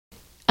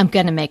I'm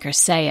going to make her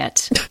say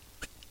it.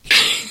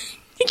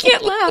 You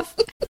can't laugh.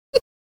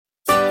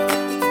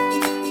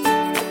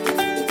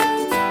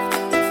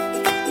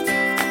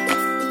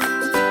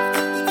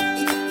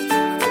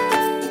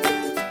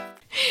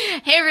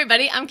 Hey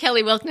everybody, I'm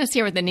Kelly Wilkniss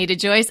here with Anita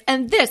Joyce,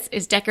 and this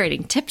is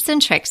Decorating Tips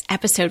and Tricks,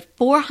 episode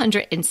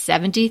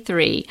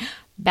 473,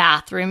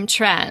 Bathroom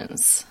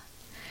Trends.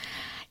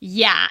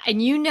 Yeah,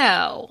 and you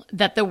know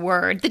that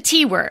the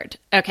T word,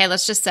 okay,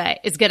 let's just say,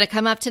 is going to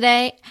come up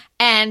today,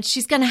 and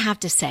she's going to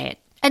have to say it.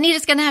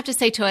 Anita's going to have to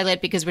say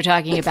toilet because we're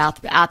talking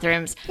about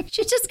bathrooms.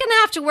 She's just going to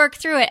have to work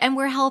through it, and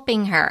we're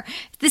helping her.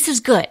 This is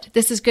good.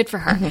 This is good for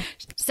her. Mm-hmm.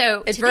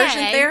 So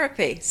Aversion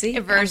therapy. See,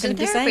 aversion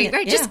therapy.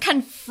 Right? Yeah. Just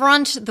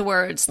confront the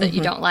words that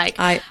you don't like.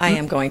 I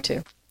am going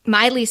to.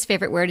 My least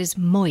favorite word is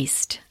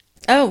moist.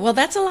 Oh, well,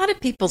 that's a lot of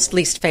people's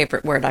least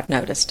favorite word, I've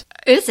noticed.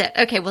 Is it?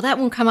 Okay, well, that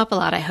won't come up a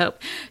lot, I hope.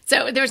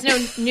 So there's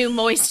no new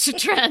moist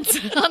trends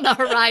on the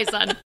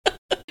horizon.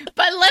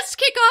 But let's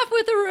kick off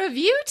with a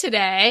review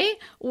today.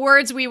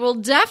 Words we will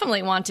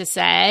definitely want to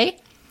say.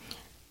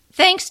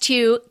 Thanks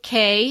to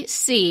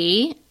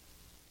KCSF.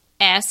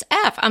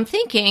 I'm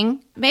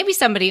thinking maybe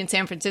somebody in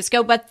San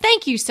Francisco, but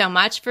thank you so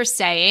much for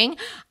saying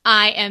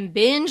I am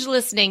binge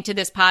listening to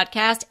this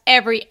podcast.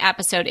 Every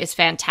episode is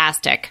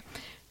fantastic.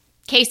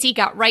 Casey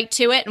got right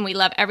to it, and we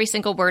love every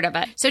single word of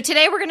it. So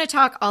today we're going to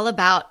talk all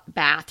about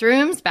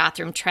bathrooms,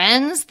 bathroom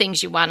trends,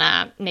 things you want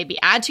to maybe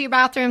add to your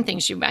bathroom,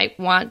 things you might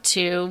want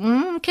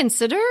to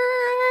consider,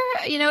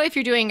 if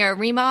you're doing a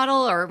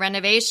remodel or a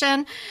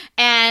renovation,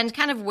 and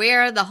kind of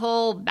where the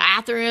whole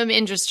bathroom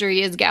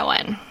industry is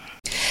going.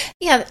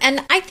 Yeah,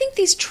 and I think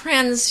these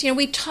trends,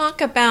 we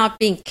talk about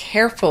being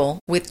careful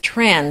with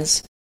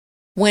trends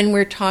when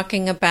we're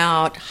talking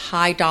about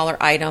high dollar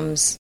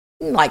items,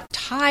 like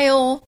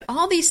tile,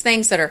 all these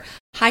things that are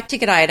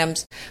high-ticket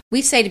items,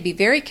 we say to be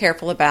very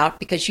careful about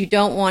because you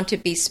don't want to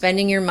be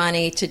spending your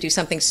money to do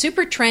something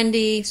super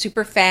trendy,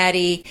 super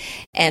fatty,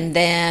 and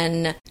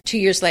then 2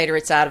 years later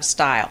it's out of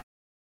style.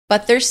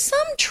 But there's some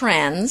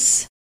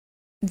trends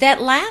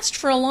that last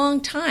for a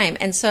long time,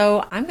 and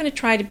so I'm going to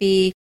try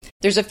to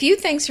there's a few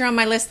things here on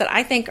my list that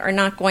I think are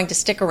not going to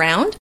stick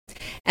around.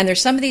 And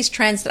there's some of these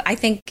trends that I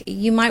think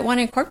you might want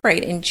to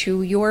incorporate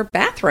into your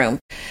bathroom.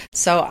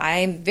 So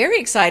I'm very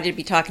excited to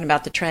be talking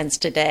about the trends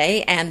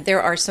today. And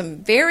there are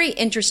some very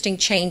interesting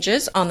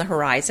changes on the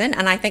horizon.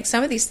 And I think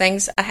some of these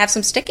things have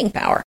some sticking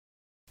power.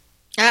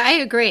 I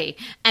agree.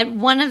 And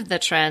one of the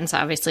trends,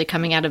 obviously,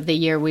 coming out of the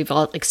year we've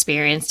all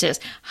experienced is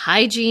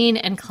hygiene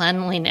and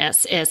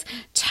cleanliness is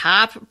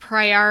top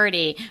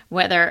priority,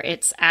 whether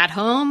it's at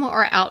home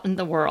or out in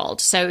the world.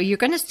 So you're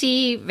going to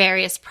see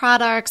various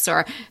products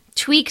or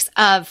tweaks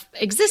of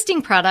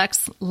existing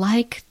products,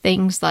 like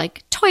things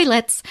like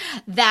toilets,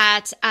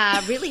 that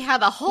really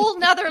have a whole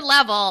nother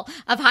level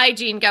of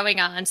hygiene going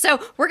on.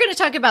 So we're going to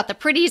talk about the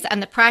pretties and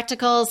the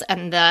practicals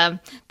and the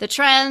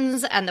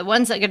trends and the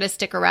ones that are going to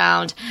stick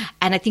around.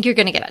 And I think you're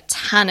going to get a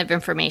ton of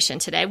information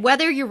today.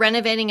 Whether you're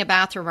renovating a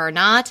bathroom or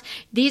not,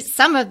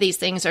 some of these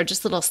things are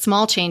just little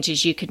small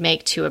changes you could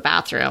make to a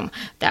bathroom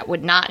that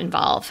would not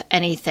involve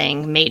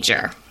anything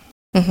major.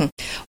 Mm-hmm.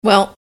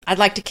 Well, I'd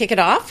like to kick it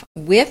off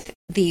with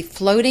the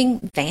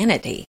floating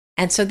vanity.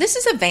 And so this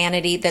is a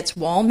vanity that's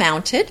wall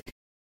mounted.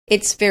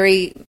 It's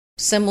very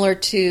similar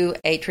to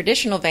a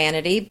traditional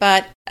vanity,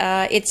 but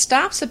it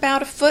stops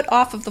about a foot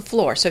off of the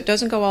floor. So it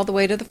doesn't go all the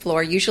way to the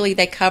floor. Usually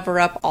they cover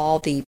up all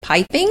the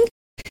piping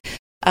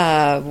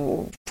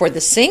for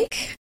the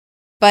sink,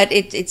 but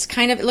it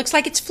looks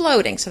like it's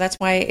floating. So that's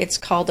why it's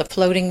called a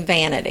floating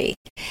vanity.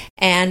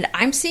 And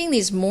I'm seeing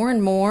these more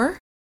and more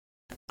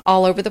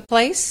all over the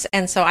place.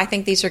 And so I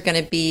think these are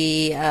going to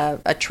be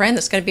a trend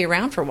that's going to be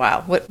around for a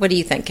while. What do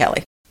you think,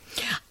 Kelly?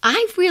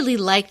 I really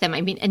like them. I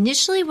mean,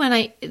 initially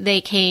when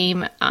they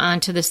came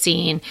onto the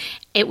scene,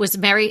 it was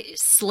very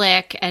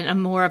slick and a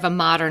more of a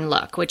modern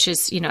look, which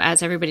is,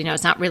 as everybody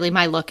knows, not really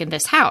my look in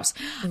this house.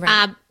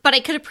 Right. But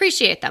I could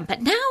appreciate them.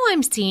 But now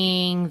I'm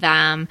seeing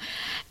them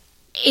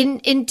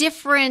in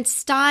different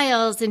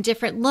styles and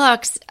different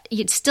looks.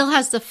 It still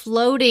has the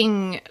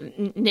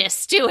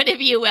floatingness to it,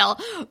 if you will,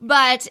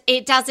 but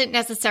it doesn't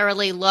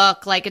necessarily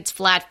look like it's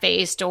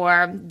flat-faced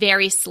or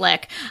very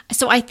slick.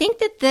 So I think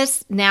that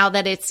this, now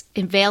that it's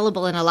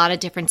available in a lot of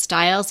different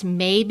styles,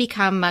 may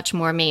become much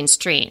more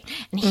mainstream.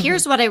 And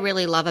here's what I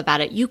really love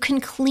about it. You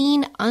can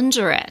clean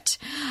under it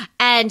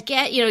and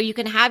get, you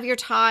can have your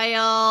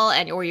tile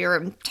or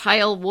your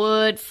tile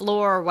wood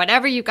floor or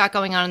whatever you've got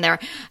going on in there,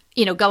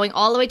 going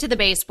all the way to the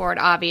baseboard,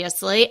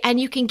 obviously, and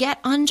you can get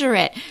under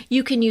it.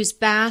 You can use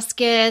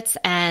baskets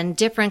and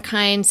different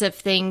kinds of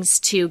things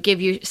to give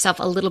yourself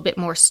a little bit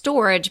more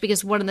storage,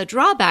 because one of the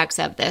drawbacks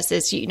of this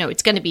is,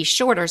 it's going to be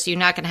shorter, so you're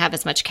not going to have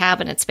as much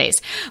cabinet space.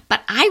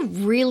 But I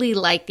really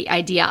like the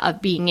idea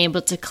of being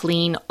able to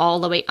clean all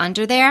the way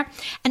under there.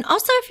 And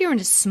also, if you're in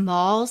a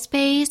small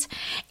space,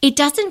 it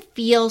doesn't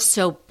feel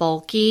so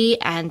bulky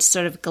and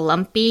sort of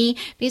glumpy,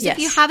 because if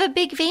you have a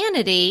big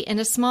vanity in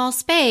a small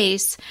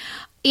space,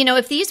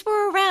 if these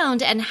were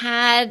around and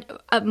had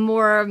a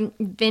more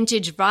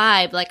vintage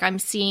vibe like I'm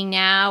seeing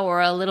now,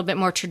 or a little bit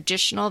more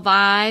traditional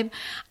vibe,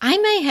 I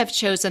may have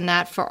chosen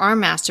that for our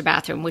master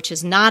bathroom, which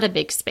is not a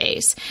big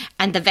space.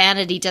 And the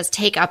vanity does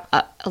take up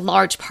a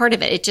large part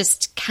of it. It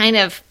just kind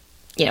of,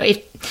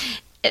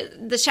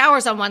 the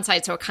shower's on one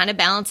side, so it kind of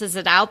balances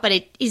it out, but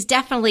it is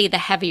definitely the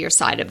heavier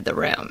side of the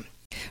room.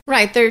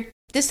 Right.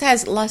 This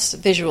has less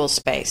visual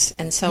space.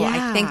 And so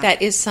I think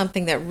that is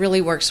something that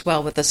really works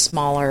well with a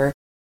smaller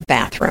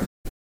bathroom.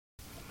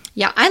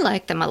 Yeah, I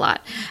like them a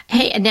lot.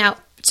 Hey, and now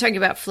talking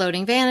about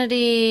floating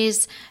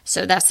vanities,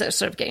 so that's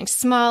sort of getting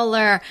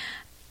smaller,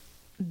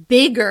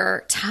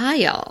 bigger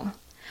tile,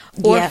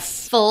 or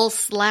full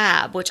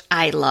slab, which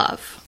I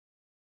love.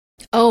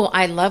 Oh,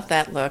 I love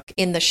that look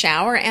in the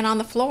shower and on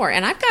the floor.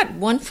 And I've got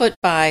 1 foot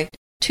by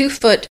 2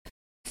 foot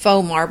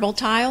faux marble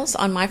tiles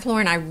on my floor,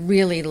 and I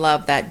really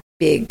love that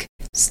big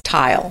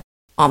tile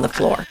on the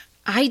floor.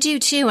 I do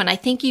too, and I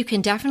think you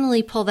can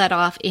definitely pull that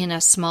off in a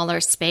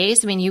smaller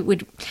space. I mean, you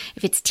would,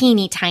 if it's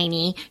teeny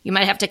tiny, you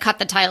might have to cut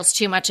the tiles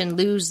too much and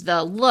lose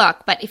the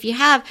look. But if you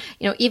have,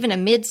 even a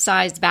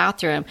mid-sized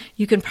bathroom,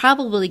 you can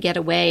probably get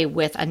away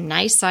with a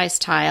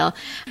nice-sized tile.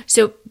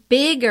 So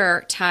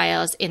bigger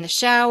tiles in the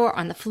shower,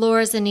 on the floor,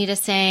 as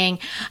Anita's saying,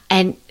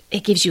 and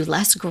it gives you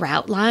less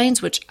grout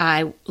lines, which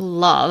I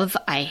love.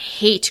 I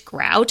hate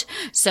grout.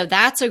 So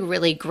that's a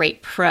really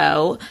great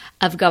pro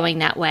of going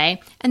that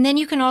way. And then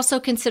you can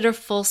also consider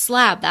full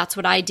slab. That's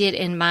what I did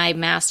in my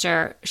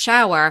master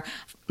shower,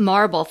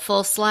 marble,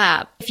 full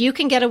slab. If you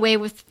can get away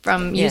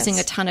from using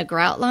a ton of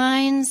grout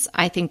lines,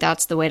 I think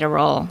that's the way to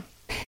roll.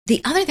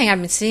 The other thing I've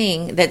been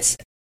seeing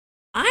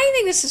I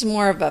think this is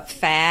more of a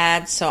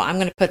fad, so I'm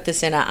going to put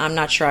this in I'm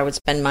not sure I would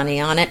spend money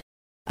on it.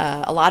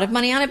 A lot of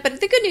money on it, but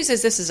the good news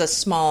is this is a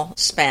small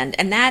spend,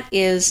 and that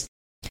is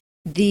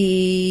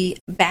the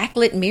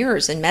backlit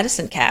mirrors in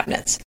medicine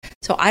cabinets.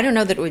 So I don't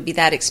know that it would be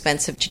that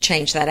expensive to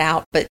change that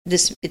out, but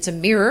it's a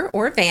mirror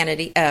or a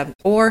vanity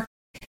or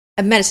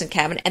a medicine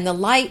cabinet, and the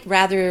light,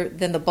 rather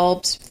than the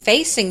bulbs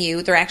facing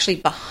you, they're actually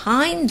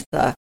behind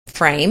the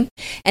frame,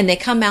 and they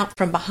come out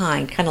from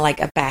behind, kind of like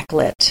a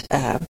backlit.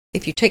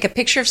 If you take a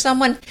picture of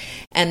someone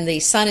and the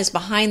sun is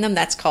behind them,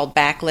 that's called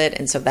backlit,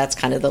 and so that's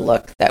kind of the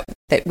look that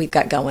we've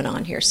got going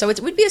on here. So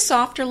it would be a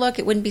softer look.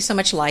 It wouldn't be so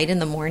much light in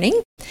the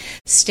morning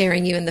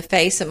staring you in the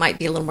face. It might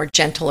be a little more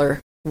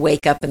gentler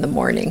wake up in the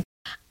morning.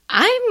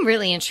 I'm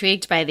really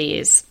intrigued by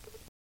these.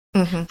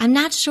 Mm-hmm. I'm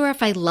not sure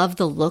if I love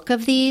the look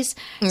of these.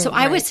 So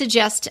I would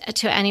suggest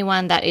to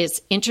anyone that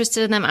is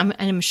interested in them,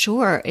 I'm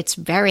sure it's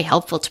very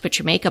helpful to put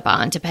your makeup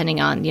on,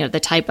 depending on, the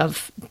type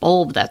of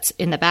bulb that's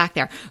in the back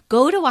there.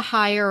 Go to a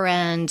higher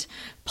end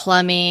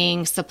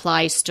plumbing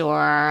supply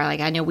store.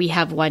 Like I know we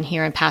have one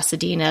here in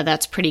Pasadena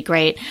that's pretty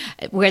great,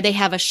 where they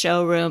have a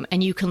showroom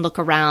and you can look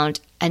around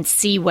and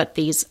see what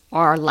these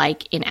are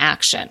like in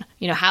action.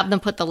 Have them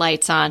put the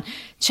lights on,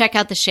 check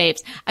out the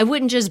shapes. I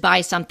wouldn't just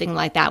buy something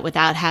like that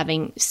without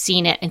having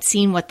seen it and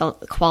seen what the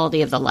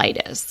quality of the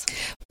light is.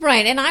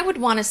 Right, and I would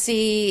want to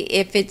see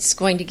if it's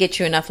going to get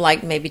you enough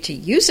light maybe to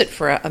use it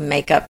for a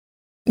makeup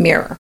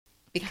mirror.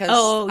 Because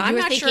I'm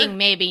not sure,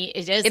 maybe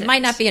it isn't. It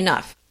might not be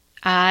enough.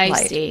 I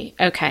light. See.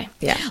 Okay.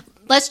 Yeah.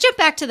 Let's jump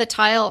back to the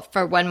tile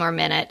for one more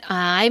minute.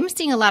 I'm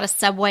seeing a lot of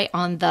Subway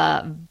on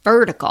the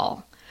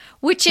vertical,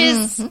 which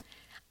is,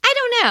 I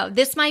don't know.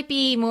 This might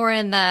be more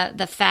in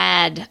the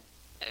fad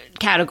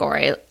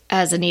category,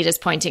 as Anita's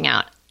pointing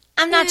out.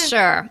 I'm not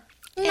sure.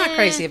 I'm not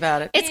crazy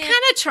about it. It's kind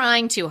of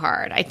trying too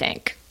hard, I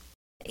think.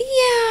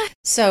 Yeah.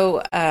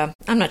 So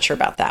I'm not sure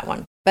about that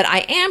one. But I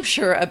am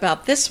sure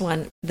about this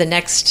one, the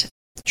next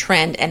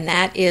trend, and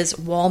that is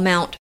wall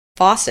mount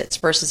faucets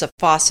versus a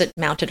faucet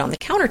mounted on the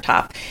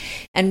countertop.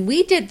 And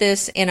we did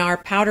this in our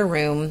powder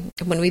room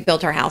when we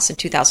built our house in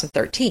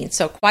 2013.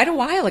 So quite a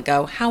while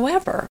ago.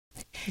 However,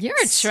 you're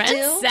a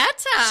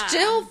trendsetter.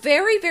 Still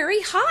very,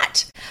 very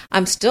hot.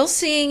 I'm still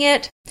seeing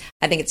it.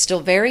 I think it's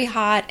still very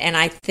hot. And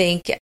I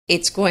think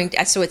it's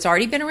it's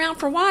already been around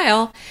for a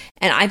while.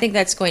 And I think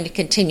that's going to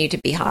continue to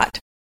be hot.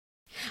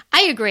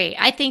 I agree.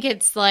 I think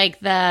it's like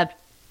the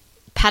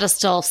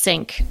pedestal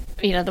sink,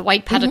 the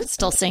white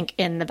pedestal sink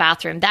in the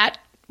bathroom. That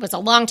was a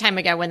long time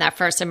ago when that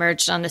first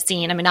emerged on the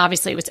scene. I mean,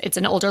 obviously it's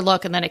an older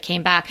look, and then it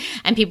came back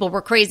and people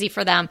were crazy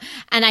for them.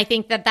 And I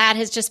think that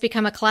has just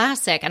become a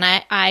classic. And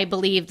I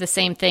believe the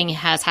same thing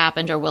has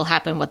happened or will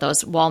happen with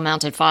those wall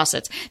mounted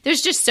faucets.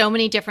 There's just so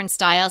many different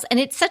styles,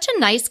 and it's such a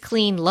nice,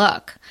 clean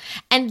look.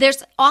 And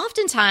there's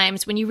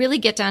oftentimes when you really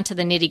get down to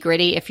the nitty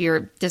gritty, if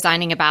you're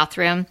designing a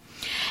bathroom,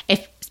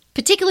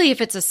 particularly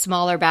if it's a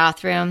smaller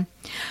bathroom,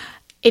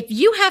 if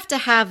you have to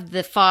have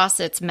the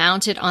faucets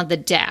mounted on the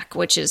deck,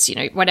 which is,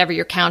 whatever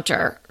your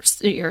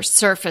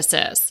surface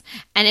is,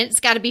 and it's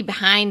got to be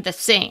behind the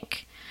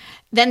sink,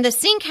 then the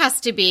sink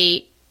has to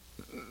be,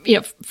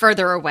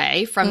 further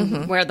away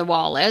from where the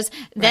wall is.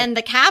 Right. Then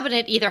the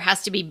cabinet either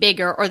has to be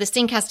bigger or the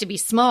sink has to be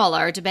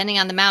smaller, depending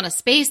on the amount of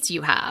space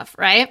you have,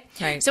 right?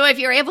 Right. So if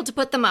you're able to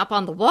put them up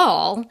on the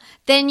wall,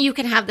 then you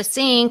can have the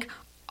sink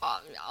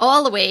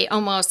all the way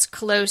almost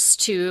close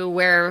to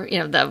where,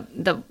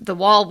 the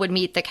wall would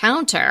meet the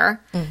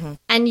counter.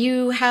 And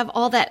you have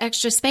all that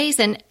extra space,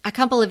 and a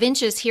couple of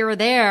inches here or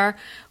there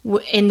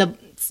in the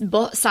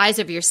size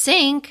of your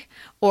sink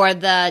or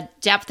the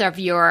depth of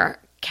your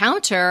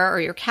counter or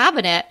your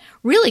cabinet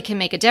really can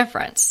make a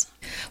difference.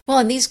 Well,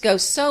 and these go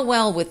so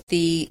well with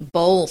the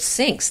bowl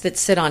sinks that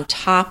sit on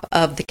top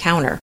of the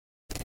counter.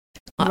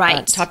 Right.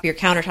 On top of your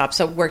countertop.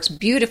 So it works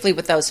beautifully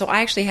with those. So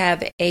I actually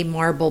have a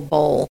marble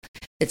bowl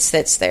that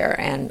sits there,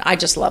 and I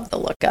just love the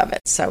look of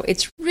it. So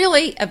it's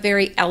really a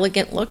very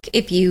elegant look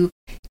if you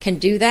can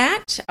do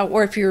that,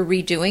 or if you're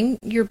redoing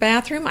your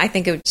bathroom. I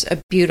think it's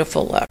a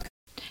beautiful look.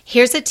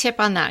 Here's a tip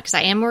on that, because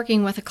I am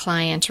working with a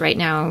client right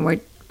now, and we're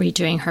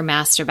redoing her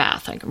master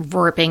bath, like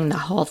ripping the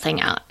whole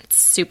thing out. It's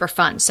super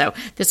fun. So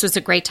this was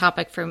a great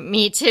topic for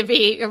me to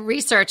be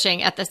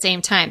researching at the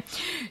same time.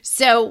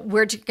 So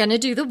we're going to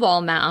do the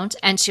wall mount,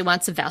 and she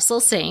wants a vessel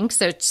sink.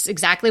 So it's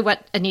exactly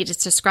what Anita's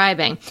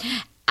describing.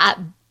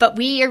 But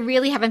we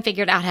really haven't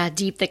figured out how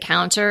deep the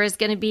counter is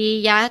going to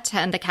be yet,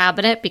 and the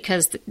cabinet,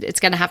 because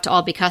it's going to have to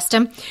all be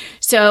custom.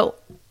 So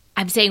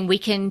I'm saying we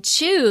can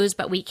choose,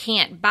 but we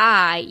can't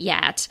buy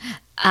yet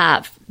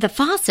the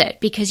faucet,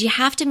 because you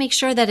have to make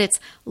sure that it's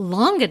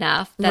long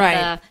enough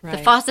that the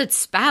faucet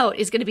spout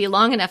is going to be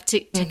long enough to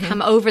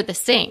come over the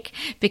sink.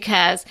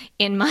 Because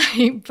in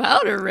my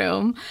powder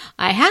room,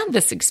 I had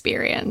this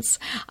experience.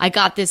 I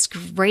got this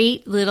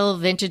great little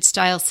vintage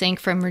style sink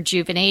from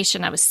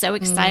Rejuvenation. I was so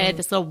excited,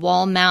 this little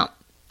wall mount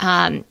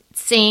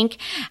sink.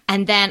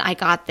 And then I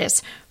got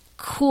this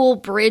cool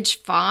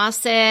bridge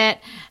faucet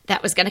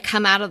that was going to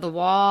come out of the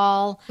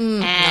wall.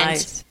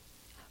 Nice.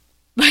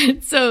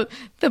 But so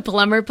the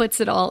plumber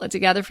puts it all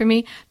together for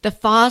me. The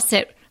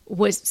faucet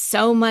was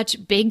so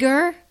much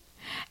bigger.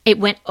 It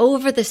went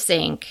over the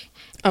sink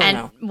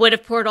would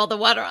have poured all the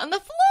water on the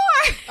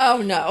floor. Oh,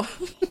 no.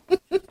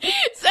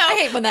 So I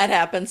hate when that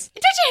happens.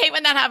 Don't you hate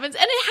when that happens?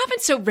 And it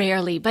happens so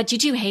rarely, but you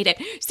do hate it.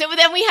 So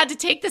then we had to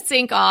take the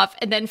sink off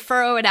and then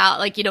furrow it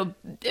out,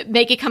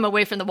 make it come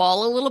away from the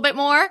wall a little bit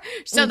more,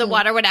 so the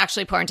water would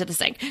actually pour into the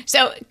sink.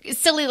 So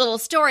silly little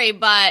story,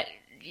 but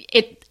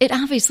it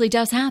obviously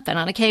does happen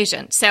on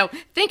occasion. So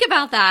think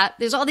about that.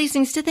 There's all these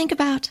things to think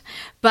about,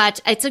 but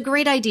it's a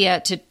great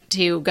idea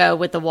to go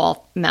with the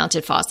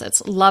wall-mounted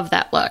faucets. Love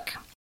that look.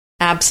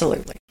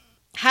 Absolutely.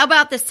 How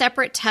about the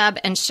separate tub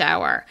and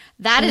shower?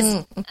 That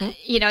is,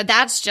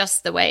 that's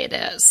just the way it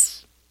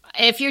is.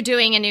 If you're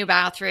doing a new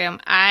bathroom,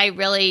 I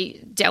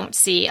really don't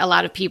see a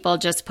lot of people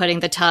just putting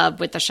the tub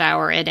with the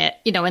shower in it,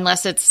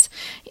 unless it's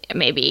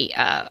maybe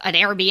an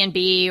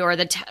Airbnb or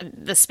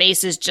the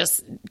space is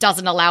just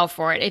doesn't allow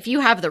for it. If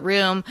you have the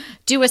room,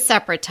 do a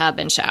separate tub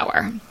and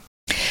shower.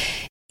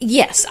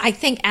 Yes, I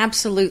think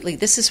absolutely.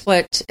 This is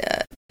what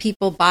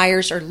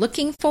buyers are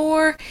looking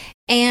for.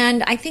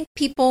 And I think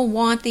people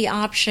want the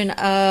option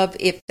of,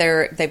 if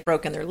they've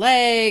broken their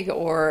leg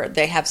or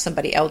they have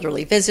somebody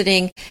elderly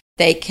visiting,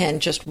 they can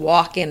just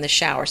walk in the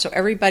shower. So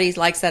everybody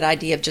likes that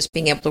idea of just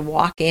being able to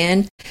walk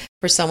in.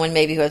 For someone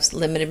maybe who has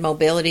limited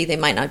mobility, they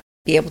might not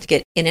be able to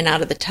get in and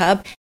out of the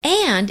tub.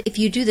 And if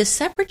you do the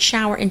separate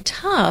shower and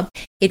tub,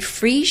 it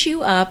frees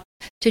you up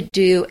to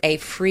do a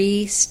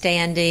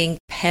freestanding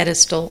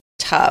pedestal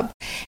tub.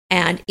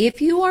 And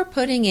if you are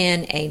putting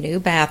in a new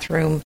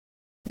bathroom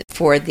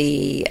for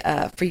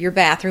your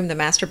bathroom, the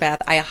master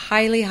bath, I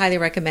highly, highly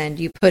recommend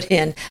you put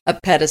in a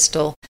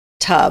pedestal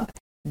tub.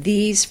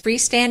 These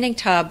freestanding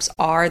tubs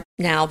are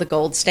now the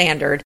gold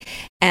standard,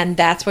 and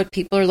that's what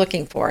people are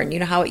looking for. And you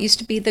know how it used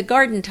to be the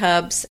garden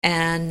tubs,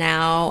 and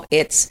now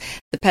it's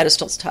the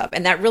pedestals tub.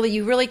 And that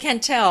you really can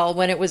tell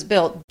when it was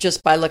built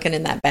just by looking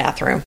in that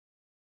bathroom.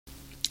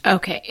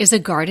 Okay. Is a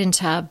garden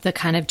tub the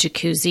kind of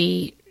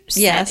jacuzzi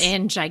set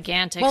in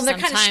gigantic? Well, they're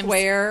kind of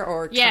square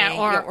or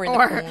triangular or in the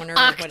corner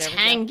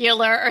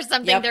rectangular or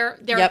something. Yep.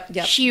 They're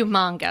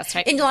humongous,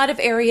 right? And a lot of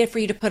area for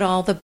you to put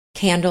all the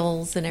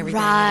candles and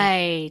everything.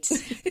 Right.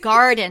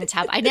 Garden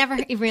tub. I never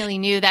really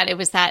knew that it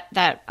was that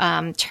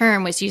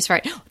term was used for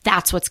it.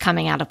 That's what's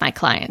coming out of my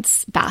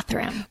client's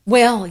bathroom.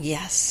 Well,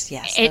 yes.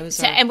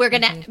 And we're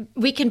going to,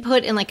 we can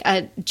put in like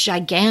a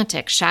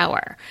gigantic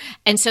shower.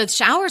 And so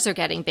showers are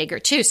getting bigger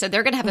too. So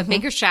they're going to have a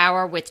bigger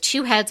shower with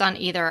 2 heads on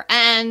either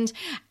end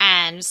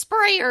and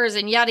sprayers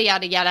and yada,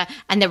 yada, yada.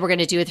 And then we're going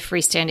to do the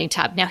freestanding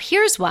tub. Now,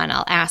 here's one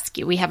I'll ask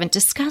you. We haven't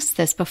discussed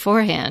this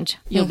beforehand.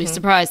 You'll be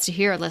surprised to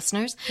hear,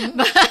 listeners.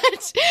 But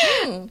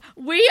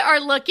we are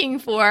looking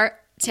for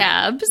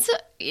tubs,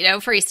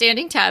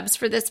 freestanding tubs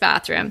for this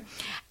bathroom.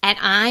 And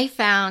I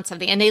found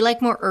something, and they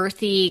like more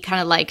earthy,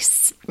 kind of like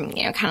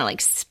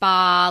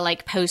spa,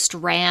 like post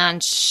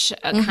ranch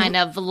kind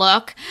of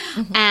look.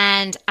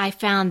 And I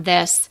found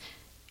this.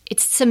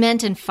 It's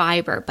cement and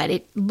fiber, but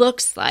it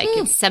looks like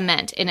it's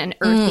cement in an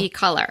earthy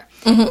color.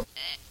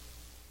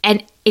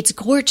 And it's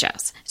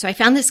gorgeous. So I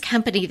found this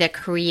company that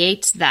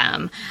creates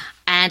them.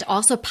 And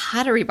also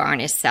Pottery Barn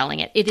is selling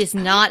it. It is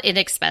not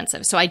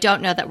inexpensive. So I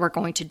don't know that we're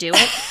going to do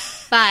it.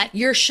 But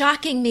you're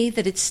shocking me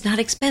that it's not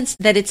expensive.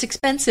 That it's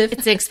expensive.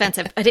 It's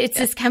expensive, but it's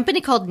this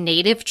company called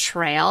Native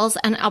Trails,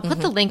 and I'll put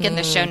the link in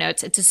the show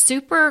notes. It's a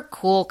super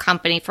cool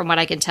company, from what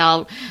I can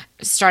tell,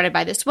 started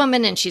by this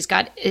woman, and she's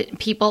got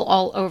people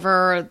all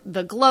over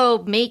the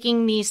globe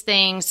making these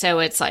things. So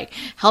it's like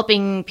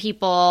helping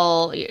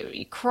people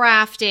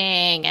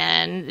crafting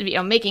and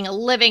making a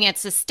living.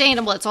 It's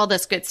sustainable. It's all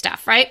this good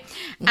stuff, right?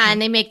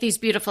 And they make these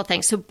beautiful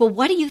things. So, but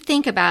what do you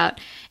think about?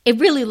 It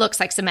really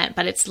looks like cement,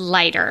 but it's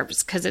lighter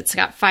because it's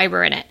got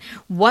fiber in it.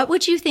 What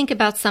would you think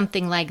about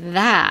something like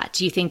that?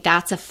 Do you think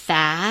that's a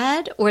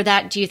fad, or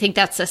do you think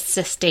that's a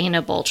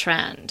sustainable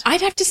trend?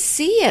 I'd have to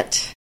see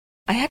it.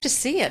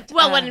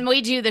 Well, when we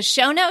do the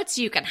show notes,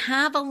 you can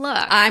have a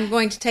look. I'm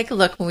going to take a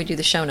look when we do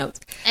the show notes.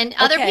 And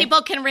other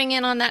people can ring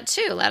in on that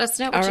too. Let us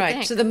know what you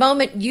think. So the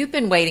moment you've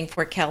been waiting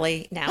for,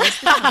 Kelly, now is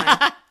the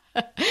time.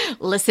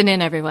 Listen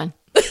in, everyone.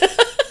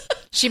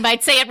 She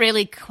might say it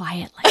really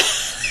quietly.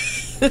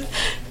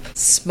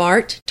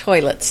 Smart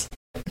toilets.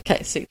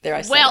 Okay, see, there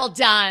I said Well it.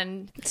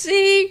 done.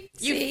 You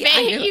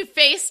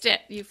faced it.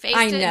 You faced it.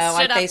 I know.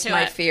 I faced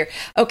my fear.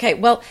 Okay,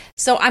 well,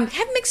 so I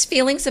have mixed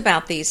feelings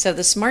about these. So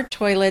the smart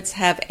toilets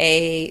have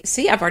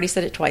I've already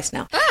said it twice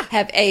now.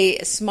 Have a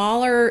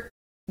smaller,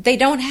 they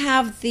don't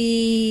have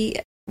the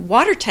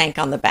water tank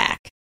on the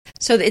back.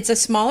 So it's a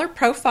smaller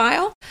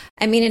profile.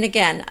 I mean, and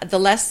again, the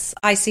less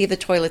I see of the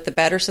toilet, the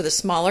better. So the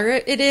smaller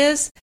it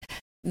is,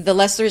 the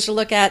less there is to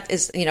look at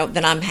is,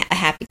 then I'm a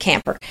happy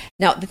camper.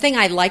 Now, the thing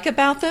I like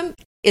about them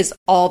is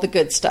all the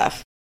good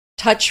stuff.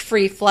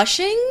 Touch-free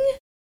flushing.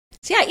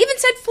 See, I even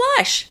said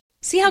flush.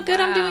 See how good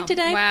I'm doing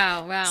today?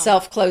 Wow.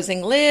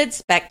 Self-closing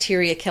lids,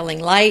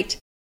 bacteria-killing light,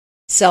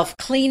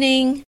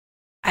 self-cleaning.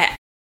 I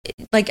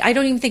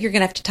don't even think you're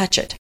going to have to touch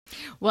it.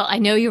 Well, I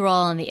know you're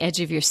all on the edge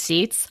of your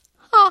seats.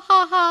 Ha,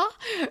 ha, ha.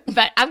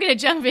 But I'm going to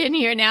jump in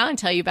here now and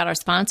tell you about our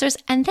sponsors,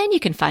 and then you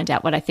can find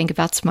out what I think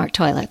about smart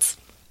toilets.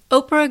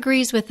 Oprah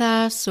agrees with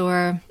us,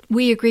 or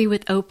we agree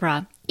with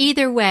Oprah.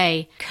 Either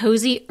way,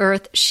 Cozy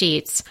Earth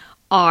sheets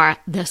are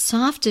the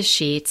softest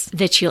sheets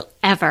that you'll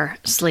ever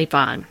sleep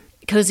on.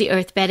 Cozy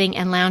Earth bedding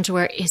and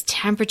loungewear is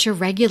temperature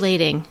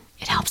regulating.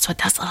 It helps with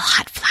those little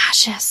hot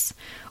flashes.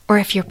 Or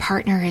if your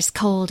partner is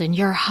cold and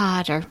you're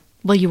hot,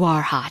 you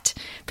are hot,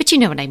 but you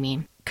know what I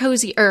mean.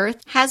 Cozy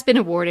Earth has been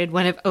awarded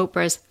one of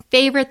Oprah's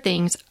Favorite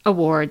Things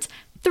awards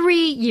 3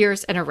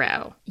 years in a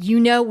row.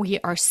 We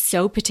are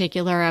so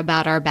particular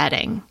about our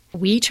bedding.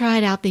 We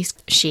tried out these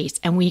sheets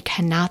and we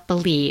cannot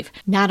believe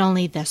not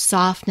only the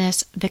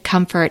softness, the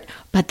comfort,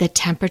 but the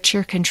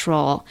temperature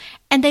control.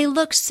 And they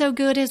look so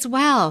good as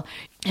well.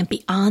 And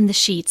beyond the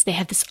sheets, they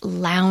have this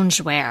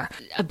loungewear,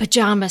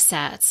 pajama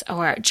sets,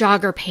 or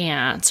jogger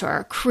pants,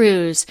 or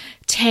crews,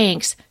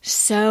 tanks,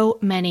 so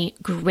many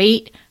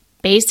great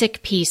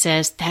basic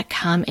pieces that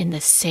come in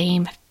the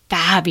same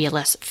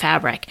fabulous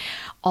fabric,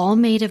 all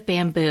made of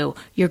bamboo.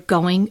 You're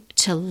going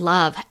to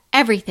love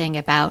everything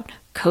about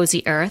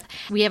Cozy Earth.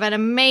 We have an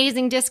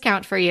amazing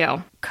discount for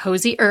you.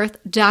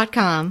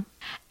 CozyEarth.com,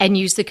 and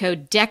use the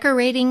code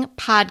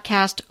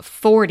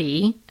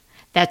DecoratingPodcast40.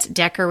 That's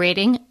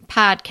Decorating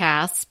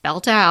Podcast,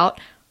 spelled out,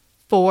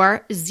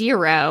 40.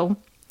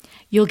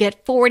 You'll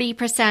get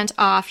 40%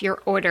 off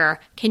your order.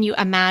 Can you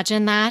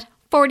imagine that?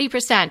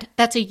 40%.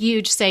 That's a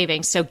huge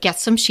savings. So get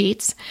some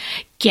sheets,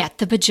 get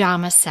the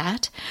pajama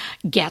set,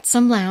 get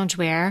some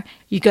loungewear.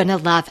 You're going to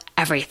love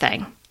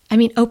everything. I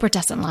mean, Oprah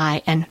doesn't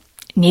lie, and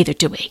neither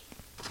do we.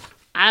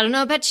 I don't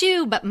know about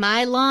you, but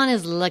my lawn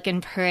is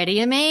looking pretty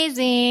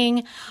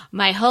amazing.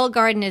 My whole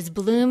garden is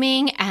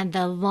blooming, and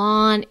the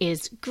lawn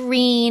is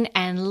green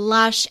and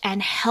lush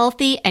and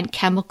healthy and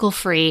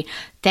chemical-free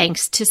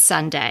thanks to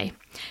Sunday.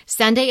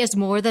 Sunday is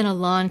more than a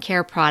lawn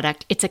care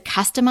product. It's a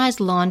customized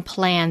lawn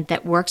plan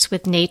that works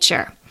with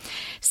nature.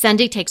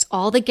 Sunday takes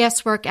all the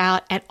guesswork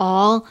out and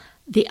all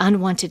the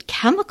unwanted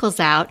chemicals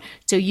out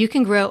so you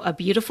can grow a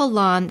beautiful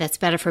lawn that's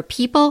better for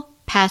people,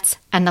 pets,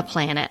 and the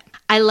planet.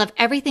 I love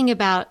everything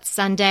about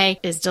Sunday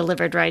is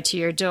delivered right to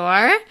your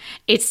door.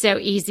 It's so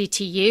easy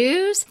to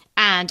use,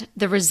 and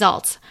the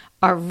results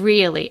are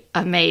really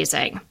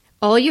amazing.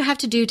 All you have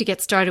to do to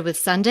get started with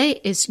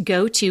Sunday is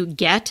go to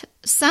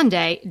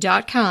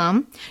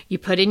getsunday.com. You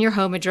put in your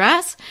home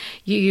address.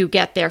 You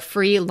get their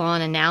free lawn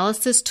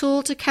analysis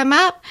tool to come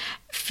up,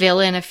 fill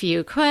in a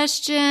few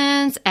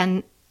questions,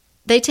 and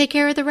they take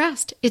care of the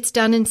rest. It's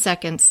done in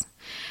seconds.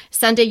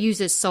 Sunday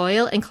uses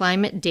soil and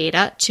climate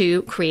data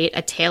to create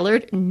a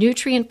tailored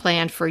nutrient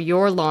plan for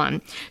your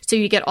lawn. So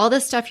you get all the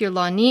stuff your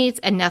lawn needs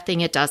and nothing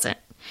it doesn't.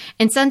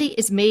 And Sunday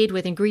is made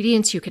with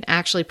ingredients you can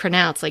actually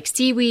pronounce, like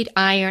seaweed,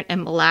 iron,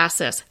 and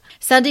molasses.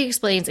 Sunday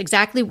explains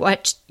exactly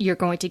what you're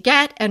going to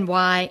get and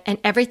why, and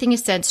everything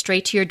is sent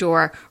straight to your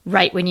door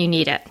right when you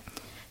need it.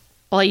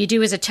 All you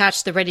do is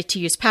attach the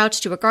ready-to-use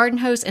pouch to a garden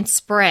hose and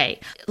spray.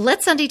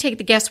 Let Sunday take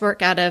the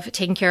guesswork out of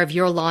taking care of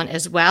your lawn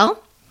as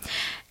well.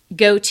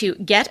 Go to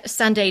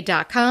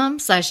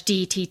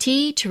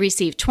getsunday.com/DTT to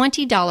receive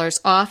 $20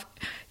 off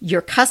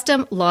your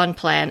custom lawn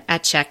plan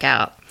at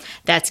checkout.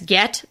 That's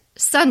getsunday.com/DTT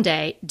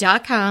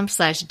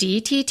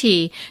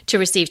sunday.com/DTT to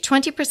receive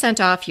 20%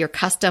 off your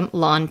custom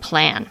lawn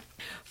plan.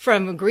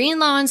 From green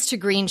lawns to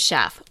Green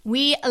Chef,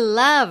 we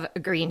love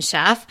Green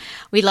Chef.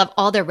 We love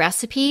all their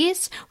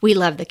recipes. We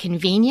love the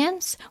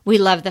convenience. We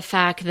love the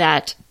fact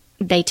that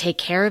they take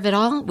care of it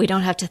all. We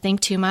don't have to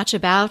think too much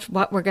about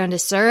what we're going to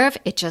serve.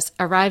 It just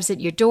arrives at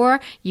your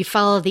door. You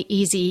follow the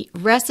easy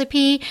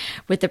recipe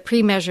with the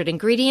pre-measured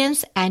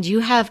ingredients, and you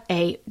have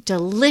a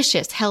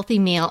delicious, healthy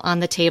meal on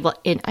the table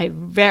in a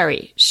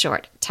very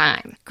short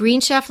time.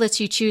 Green Chef lets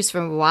you choose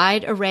from a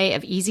wide array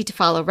of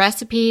easy-to-follow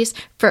recipes,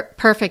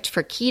 perfect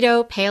for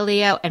keto,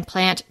 paleo, and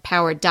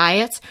plant-powered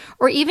diets,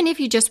 or even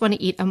if you just want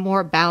to eat a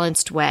more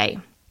balanced way.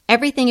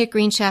 Everything at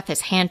Green Chef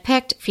is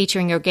handpicked,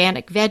 featuring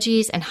organic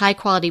veggies and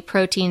high-quality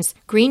proteins.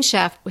 Green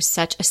Chef was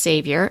such a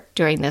savior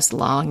during this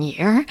long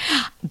year,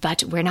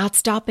 but we're not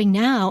stopping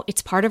now.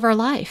 It's part of our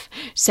life.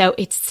 So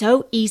it's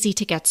so easy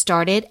to get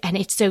started, and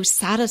it's so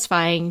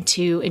satisfying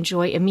to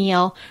enjoy a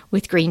meal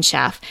with Green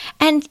Chef.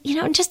 And,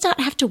 just not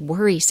have to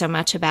worry so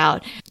much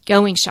about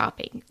going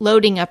shopping,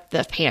 loading up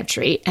the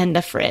pantry and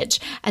the fridge,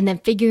 and then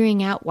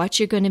figuring out what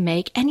you're going to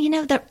make. And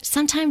that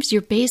sometimes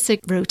your basic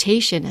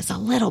rotation is a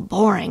little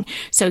boring.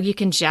 So you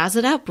can jazz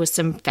it up with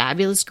some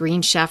fabulous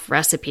Green Chef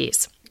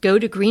recipes. Go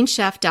to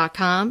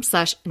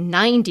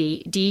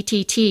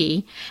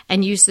greenchef.com/90DTT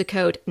and use the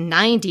code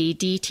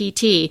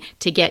 90DTT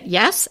to get,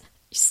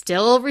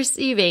 still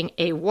receiving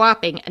a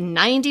whopping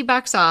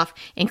 $90 off,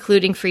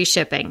 including free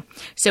shipping.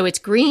 So it's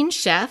Green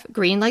Chef,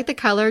 green like the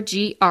color,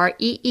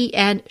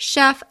 GREEN,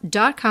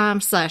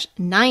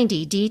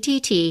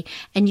 chef.com/90DTT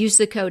and use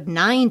the code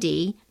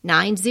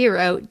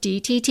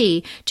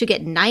 90DTT to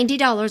get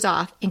 $90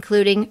 off,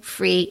 including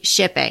free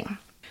shipping.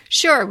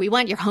 Sure, we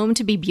want your home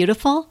to be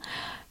beautiful,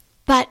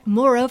 but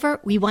moreover,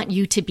 we want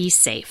you to be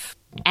safe.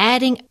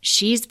 Adding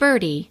She's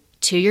Birdie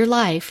to your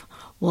life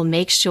will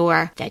make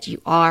sure that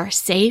you are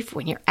safe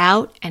when you're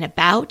out and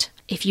about.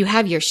 If you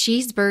have your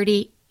She's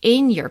Birdie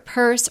in your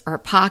purse or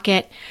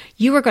pocket,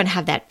 you are going to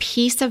have that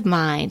peace of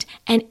mind.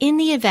 And in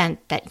the event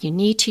that you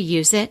need to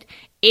use it,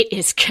 it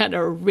is going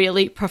to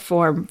really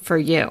perform for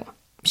you.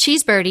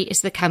 She's Birdie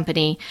is the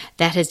company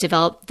that has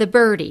developed the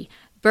Birdie.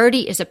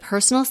 Birdie is a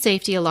personal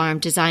safety alarm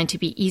designed to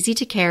be easy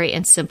to carry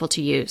and simple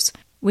to use.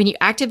 When you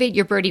activate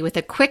your Birdie with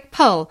a quick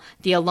pull,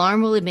 the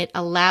alarm will emit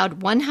a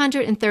loud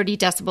 130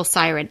 decibel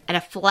siren and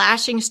a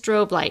flashing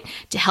strobe light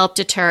to help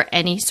deter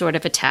any sort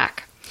of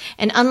attack.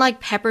 And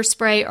unlike pepper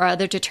spray or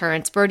other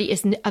deterrents, Birdie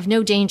is of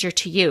no danger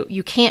to you.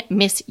 You can't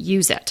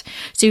misuse it.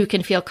 So you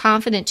can feel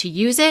confident to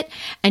use it,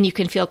 and you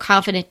can feel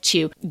confident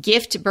to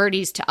gift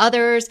Birdies to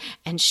others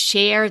and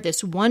share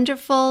this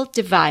wonderful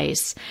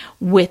device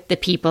with the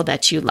people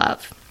that you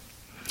love.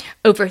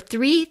 Over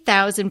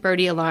 3,000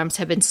 Birdie alarms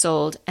have been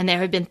sold, and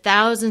there have been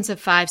thousands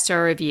of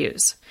 5-star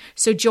reviews.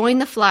 So join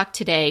the flock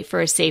today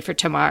for a safer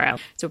tomorrow.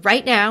 So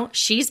right now,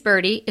 She's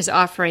Birdie is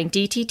offering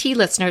DTT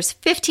listeners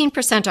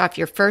 15% off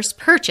your first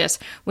purchase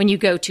when you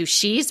go to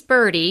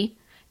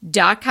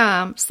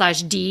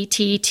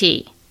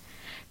shesbirdie.com/DTT.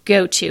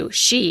 Go to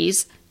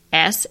She's,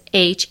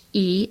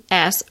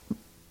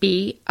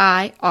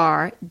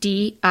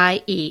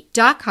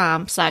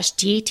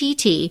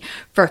 SHESBIRDIE.com/DTT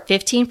for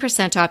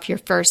 15% off your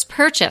first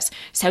purchase.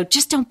 So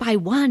just don't buy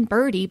one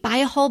Birdie, buy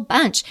a whole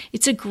bunch.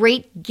 It's a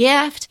great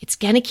gift. It's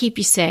going to keep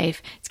you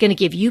safe. It's going to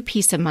give you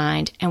peace of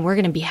mind. And we're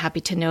going to be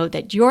happy to know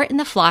that you're in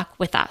the flock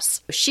with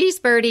us.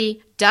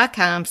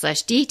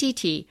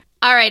 SHESBIRDie.com/DTT.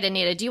 All right,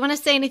 Anita, do you want to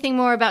say anything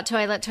more about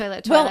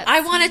toilets? Well, I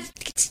want to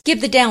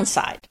give the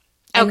downside.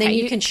 And then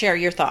you can share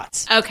your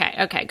thoughts. Okay,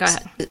 go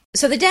ahead.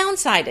 So the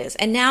downside is,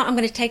 and now I'm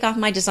going to take off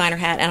my designer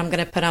hat and I'm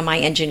going to put on my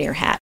engineer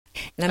hat.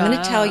 And I'm going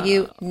to tell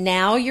you,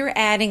 now you're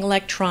adding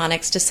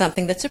electronics to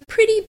something that's a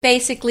pretty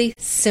basically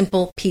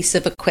simple piece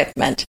of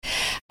equipment.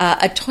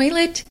 A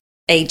toilet,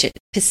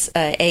 just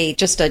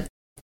a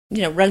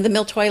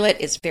run-of-the-mill toilet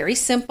is very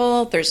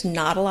simple. There's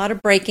not a lot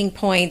of breaking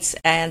points,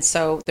 and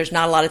so there's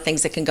not a lot of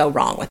things that can go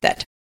wrong with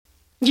it.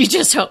 You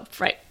just hope,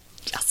 right?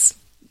 Yes.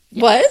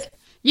 What?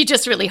 You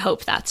just really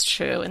hope that's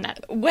true and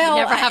that you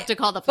never have to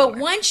call the plumber.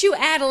 But once you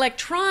add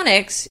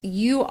electronics,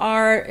 you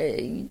are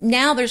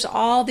now there's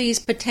all these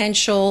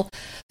potential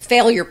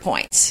failure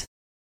points.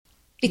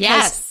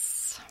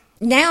 Because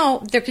now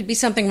there could be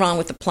something wrong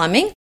with the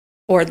plumbing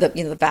or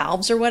the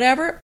valves or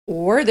whatever,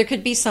 or there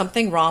could be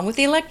something wrong with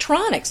the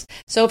electronics.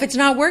 So if it's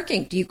not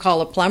working, do you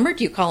call a plumber?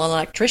 Do you call an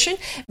electrician?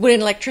 Would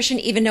an electrician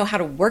even know how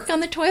to work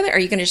on the toilet? Are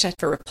you going to just have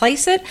to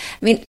replace it?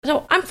 I mean,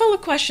 so I'm full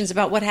of questions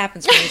about what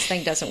happens when this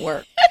thing doesn't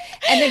work.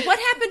 And then what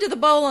happened to the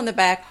bowl on the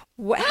back?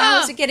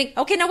 How is it getting...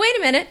 Okay, now wait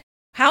a minute.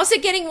 How's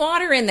it getting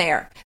water in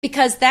there?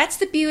 Because that's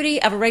the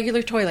beauty of a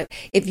regular toilet.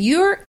 If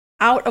you're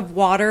out of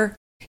water,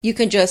 you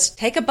can just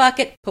take a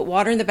bucket, put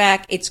water in the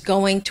back. It's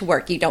going to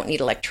work. You don't need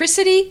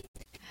electricity.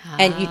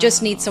 And you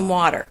just need some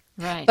water.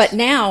 Right. But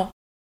now,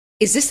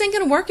 is this thing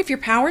going to work if your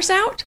power's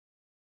out?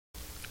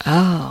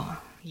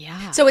 Oh,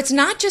 yeah. So it's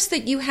not just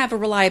that you have a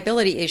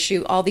reliability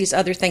issue, all these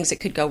other things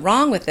that could go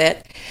wrong with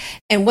it,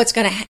 and what's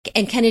going to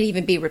and can it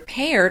even be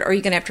repaired, or are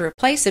you going to have to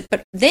replace it?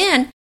 But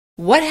then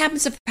What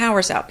happens if the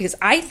power's out? Because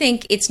I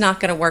think it's not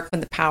going to work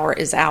when the power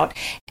is out.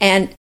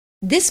 And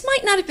this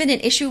might not have been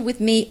an issue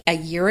with me a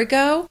year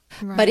ago,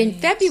 but in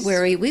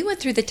February, we went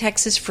through the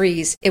Texas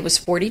freeze. It was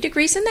 40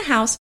 degrees in the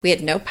house. We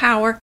had no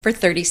power for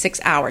 36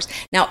 hours.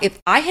 Now,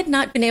 if I had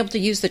not been able to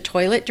use the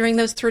toilet during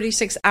those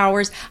 36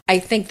 hours, I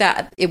think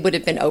that it would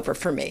have been over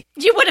for me.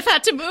 You would have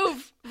had to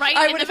move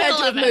I would have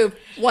had to move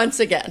once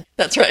again.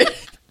 That's right.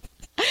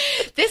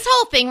 This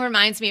whole thing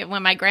reminds me of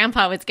when my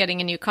grandpa was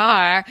getting a new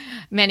car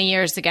many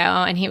years ago,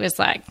 and he was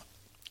like,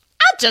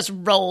 I'll just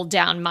roll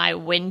down my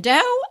window.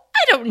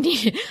 I don't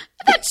need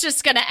that's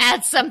just going to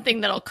add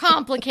something that'll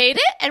complicate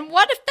it. And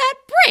what if that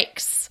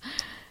breaks?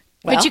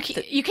 Well, but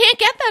you can't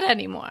get that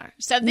anymore.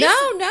 So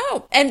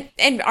No.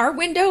 And our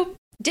window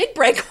did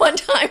break one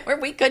time where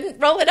we couldn't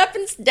roll it up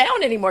and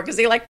down anymore because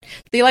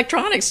the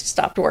electronics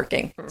stopped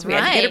working. So we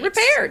had to get it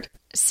repaired.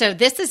 So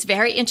this is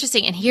very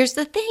interesting. And here's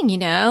the thing,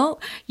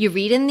 you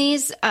read in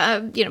these,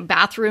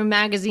 bathroom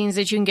magazines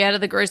that you can get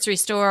at the grocery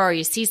store, or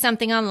you see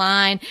something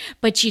online,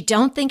 but you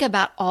don't think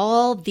about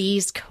all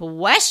these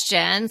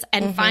questions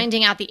and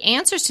finding out the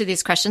answers to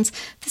these questions.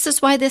 This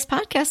is why this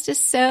podcast is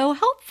so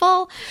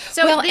helpful.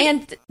 So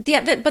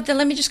but then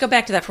let me just go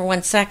back to that for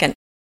 1 second,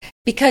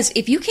 because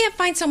if you can't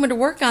find someone to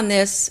work on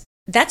this,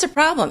 that's a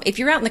problem. If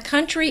you're out in the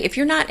country, if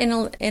you're not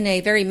in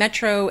a very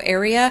metro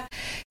area,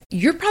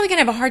 you're probably going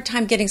to have a hard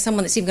time getting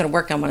someone that's even going to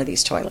work on one of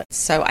these toilets.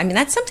 So, I mean,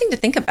 that's something to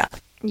think about.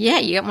 Yeah,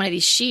 you got one of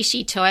these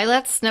she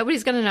toilets.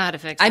 Nobody's going to know how to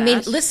fix that. I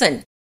mean,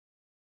 listen,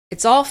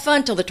 it's all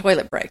fun till the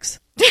toilet breaks.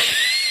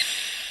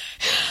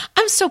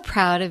 I'm so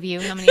proud of you,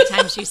 how many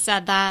times you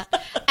said that.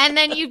 And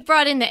then you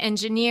brought in the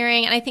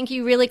engineering, and I think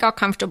you really got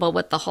comfortable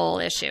with the whole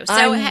issue.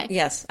 So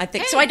yes, I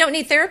think so. I don't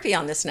need therapy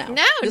on this now.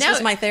 This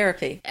was my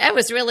therapy. It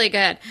was really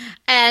good.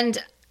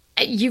 And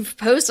you've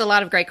posed a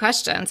lot of great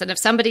questions. And if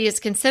somebody is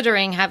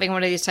considering having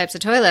one of these types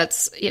of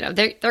toilets,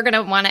 they're going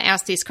to want to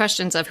ask these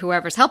questions of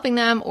whoever's helping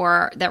them,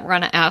 or that we're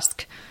going to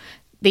ask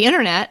the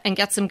internet and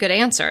get some good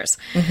answers.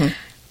 Mm-hmm.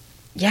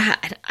 Yeah,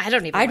 I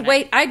don't even.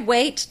 I'd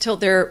wait till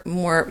they're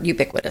more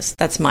ubiquitous.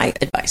 That's my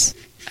advice.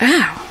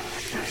 Oh,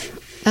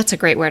 that's a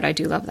great word. I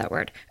do love that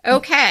word.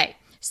 Okay,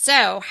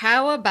 so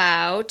how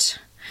about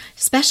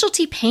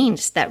specialty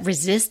paints that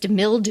resist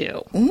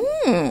mildew?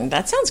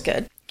 That sounds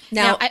good.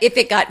 Now, if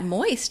it got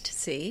moist,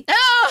 see?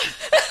 Oh!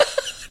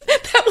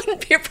 That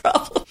wouldn't be a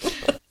problem.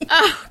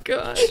 Oh,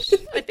 gosh.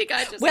 I think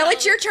I just... Well,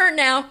 it's your turn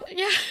now.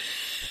 Yeah.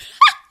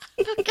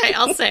 Okay,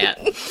 I'll say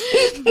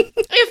it.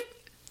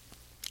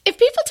 If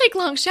people take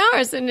long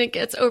showers and it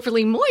gets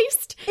overly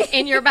moist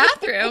in your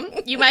bathroom,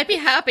 you might be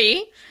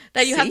happy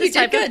that you have this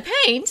type of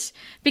paint,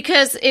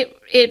 because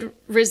it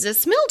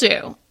resists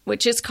mildew,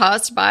 which is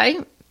caused by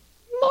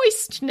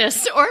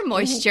moistness or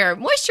moisture.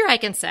 Moisture, I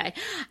can say.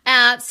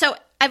 So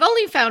I've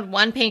only found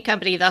one paint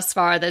company thus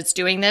far that's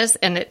doing this,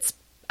 and it's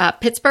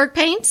Pittsburgh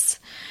Paints.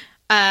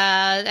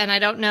 And I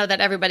don't know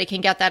that everybody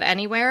can get that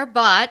anywhere,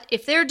 but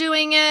if they're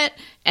doing it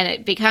and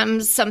it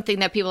becomes something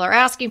that people are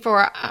asking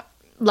for,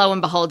 lo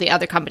and behold, the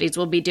other companies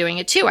will be doing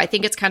it too. I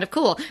think it's kind of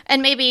cool.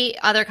 And maybe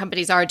other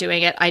companies are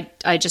doing it.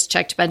 I just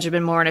checked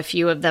Benjamin Moore and a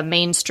few of the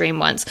mainstream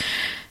ones.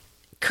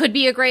 Could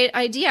be a great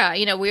idea.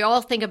 We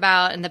all think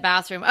about in the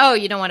bathroom,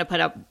 you don't want to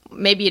put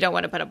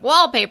up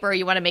wallpaper.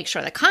 You want to make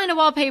sure the kind of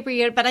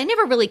wallpaper but I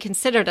never really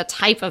considered a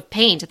type of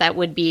paint that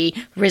would be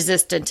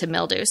resistant to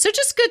mildew. So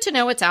just good to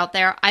know what's out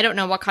there. I don't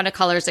know what kind of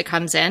colors it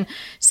comes in.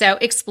 So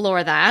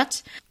explore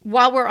that.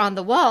 While we're on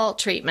the wall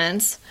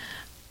treatments,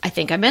 I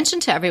think I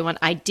mentioned to everyone,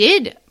 I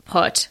did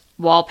put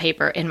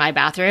wallpaper in my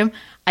bathroom.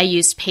 I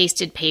used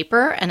pasted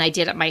paper and I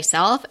did it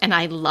myself and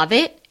I love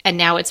it. And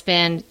now it's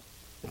been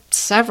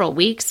several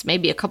weeks,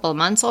 maybe a couple of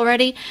months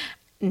already.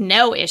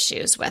 No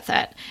issues with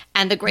it.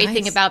 And the great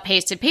thing about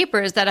pasted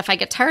paper is that if I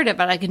get tired of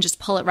it, I can just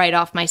pull it right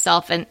off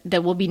myself and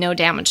there will be no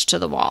damage to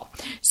the wall.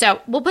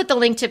 So we'll put the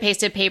link to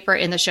pasted paper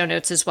in the show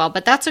notes as well.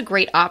 But that's a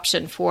great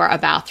option for a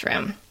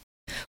bathroom.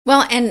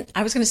 Well, and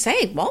I was going to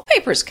say,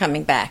 wallpaper is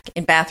coming back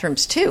in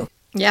bathrooms too.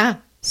 Yeah.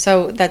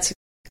 So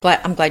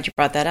I'm glad you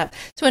brought that up.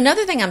 So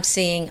another thing I'm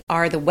seeing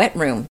are the wet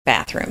room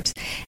bathrooms.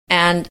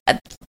 And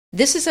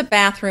this is a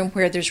bathroom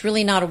where there's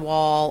really not a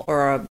wall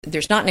or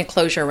there's not an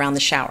enclosure around the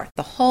shower.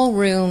 The whole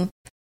room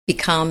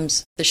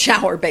becomes the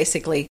shower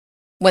basically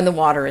when the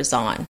water is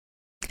on.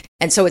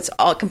 And so it's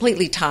all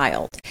completely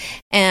tiled.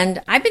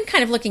 And I've been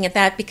kind of looking at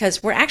that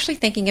because we're actually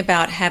thinking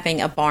about having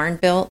a barn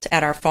built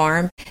at our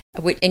farm.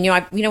 And you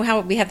know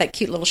how we have that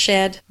cute little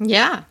shed?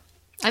 Yeah.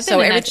 I've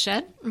been in that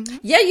shed. Mm-hmm.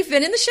 Yeah, you've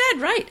been in the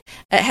shed,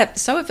 right.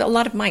 So have a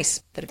lot of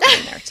mice that have been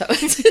in there. So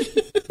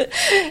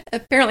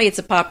apparently it's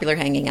a popular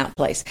hanging out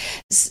place.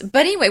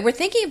 But anyway, we're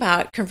thinking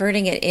about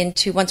converting it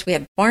into, once we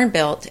have barn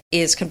built,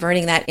 is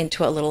converting that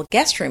into a little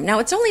guest room. Now,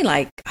 it's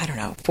only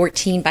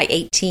 14 by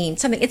 18,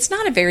 something. It's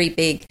not a very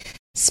big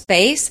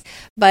space,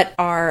 but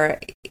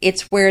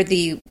it's where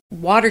the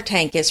water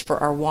tank is for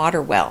our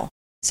water well.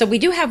 So we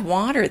do have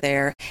water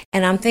there,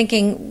 and I'm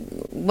thinking,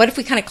 what if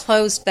we kind of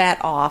closed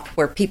that off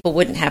where people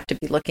wouldn't have to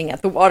be looking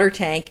at the water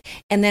tank?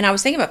 And then I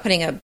was thinking about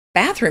putting a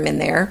bathroom in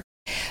there,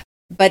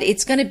 but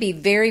it's going to be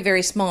very,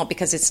 very small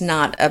because it's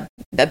not a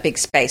big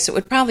space. So it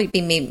would probably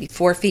be maybe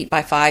 4 feet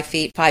by 5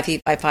 feet, 5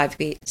 feet by 5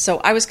 feet. So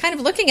I was kind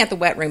of looking at the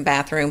wet room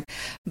bathroom,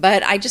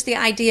 but the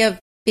idea of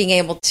being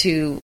able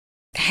to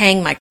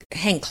hang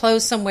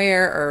clothes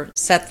somewhere or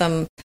set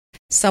them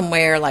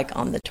somewhere like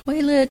on the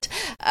toilet,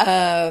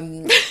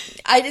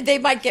 they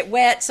might get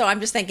wet. So I'm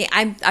just thinking,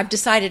 I've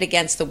decided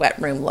against the wet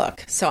room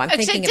look. So I'm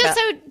thinking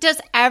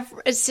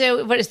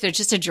so what is there,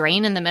 just a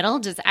drain in the middle?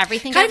 Does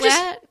everything get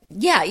wet?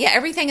 Yeah,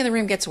 everything in the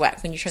room gets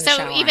wet when you turn the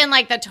shower on. So even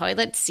like the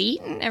toilet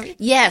seat and everything?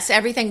 Yes,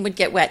 everything would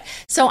get wet.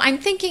 So I'm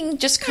thinking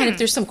just kind of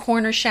there's some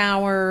corner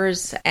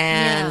showers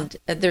and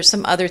there's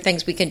some other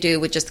things we can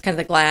do with just kind of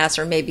the glass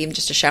or maybe even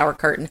just a shower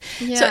curtain.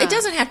 Yeah. So it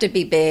doesn't have to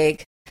be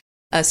big.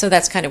 So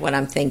that's kind of what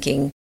I'm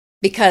thinking,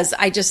 because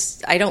I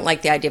don't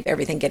like the idea of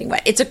everything getting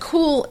wet.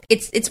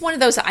 It's one of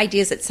those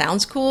ideas that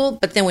sounds cool,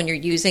 but then when you're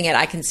using it,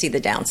 I can see the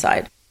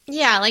downside.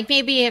 Yeah, like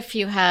maybe if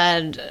you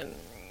had,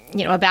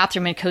 a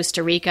bathroom in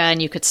Costa Rica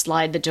and you could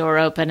slide the door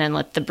open and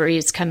let the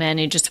breeze come in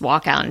and just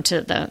walk out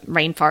into the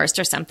rainforest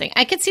or something.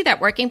 I could see that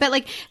working, but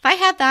like if I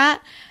had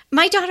that,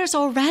 my daughters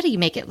already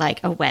make it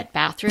like a wet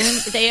bathroom.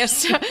 They are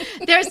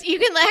you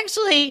can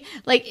actually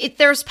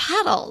there's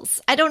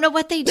puddles. I don't know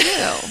what they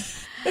do.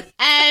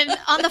 And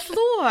on the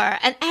floor,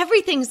 and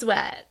everything's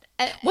wet.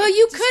 Well,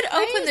 you could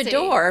open the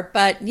door,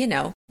 but,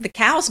 the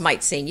cows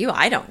might see you.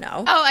 I don't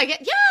know. Oh,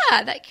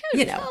 that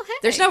could.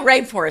 There's no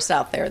rainforest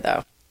out there,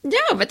 though. No,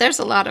 but there's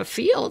a lot of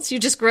fields. You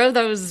just grow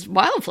those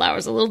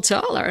wildflowers a little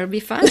taller. It'll be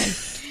fine.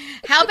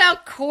 How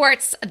about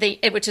quartz,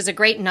 which is a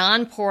great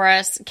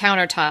non-porous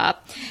countertop?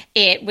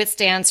 It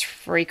withstands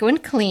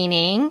frequent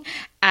cleaning.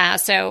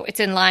 So it's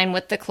in line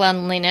with the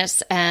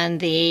cleanliness and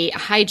the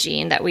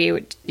hygiene that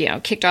we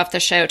kicked off the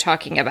show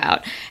talking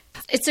about.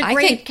 It's a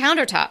great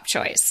countertop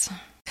choice.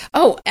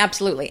 Oh,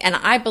 absolutely. And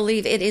I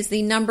believe it is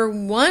the number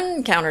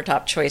one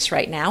countertop choice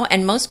right now.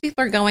 And most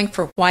people are going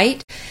for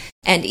white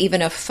and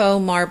even a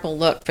faux marble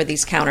look for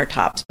these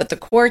countertops. But the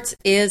quartz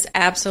is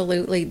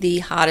absolutely the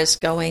hottest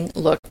going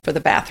look for the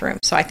bathroom.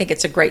 So I think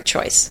it's a great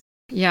choice.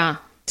 Yeah.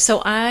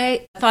 So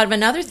I thought of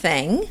another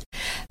thing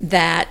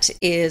that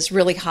is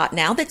really hot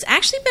now that's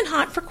actually been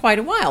hot for quite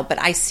a while, but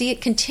I see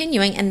it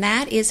continuing, and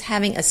that is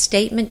having a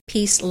statement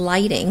piece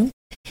lighting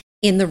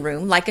in the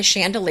room like a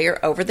chandelier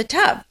over the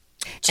tub.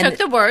 Took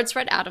the words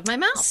right out of my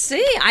mouth.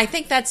 See, I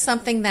think that's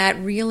something that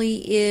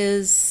really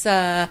is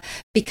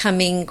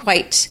becoming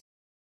quite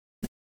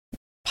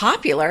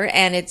popular,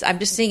 and I'm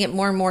just seeing it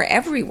more and more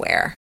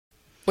everywhere.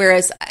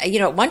 Whereas,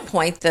 at one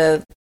point,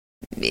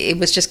 it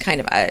was just kind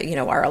of,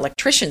 our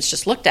electricians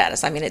just looked at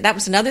us. I mean, that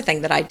was another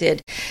thing that I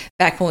did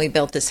back when we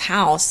built this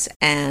house,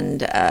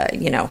 and,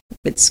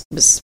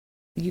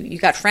 you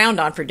got frowned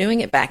on for doing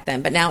it back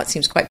then, but now it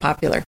seems quite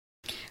popular.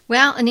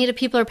 Well, Anita,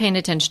 people are paying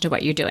attention to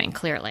what you're doing,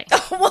 clearly.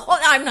 Well,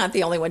 I'm not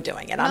the only one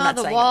doing it. I'm not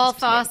saying the wall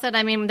faucet.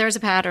 I mean, there's a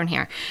pattern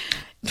here.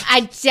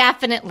 I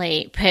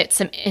definitely put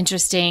some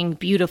interesting,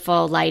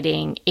 beautiful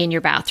lighting in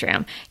your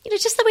bathroom.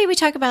 Just the way we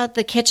talk about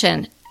the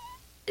kitchen.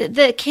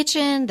 The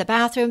kitchen, the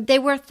bathroom, they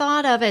were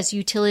thought of as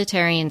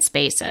utilitarian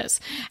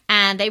spaces,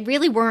 and they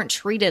really weren't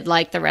treated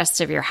like the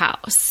rest of your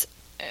house.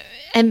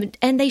 And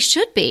they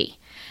should be.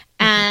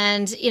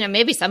 And,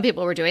 maybe some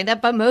people were doing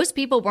that, but most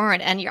people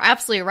weren't. And you're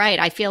absolutely right.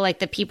 I feel like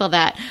the people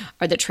that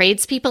are the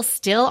tradespeople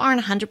still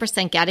aren't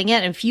 100% getting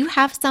it. And if you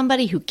have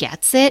somebody who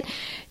gets it,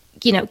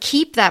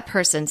 keep that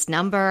person's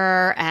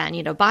number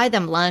and, buy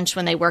them lunch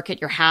when they work at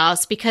your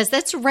house, because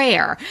that's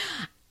rare.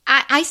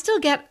 I still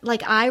get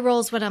eye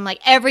rolls when I'm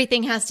like,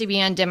 everything has to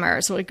be on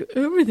dimmers. Like,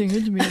 everything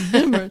has to be on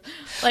dimmers.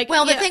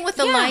 The thing with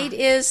the light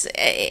is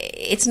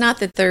it's not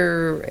that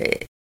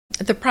the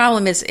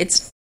problem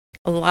is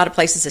a lot of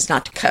places it's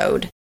not to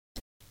code.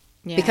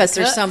 Yeah, because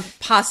there's some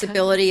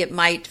possibility it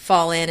might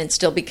fall in and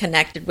still be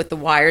connected with the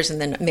wires and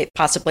then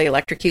possibly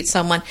electrocute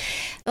someone.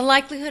 The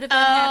likelihood of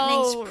that happening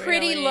is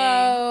pretty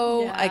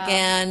low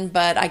again,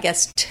 but I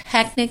guess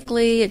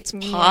technically it's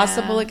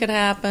possible it could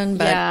happen.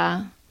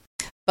 But,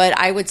 but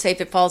I would say if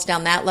it falls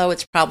down that low,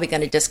 it's probably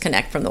going to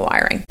disconnect from the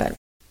wiring. But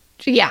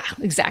yeah,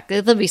 exactly.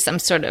 There'll be some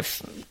sort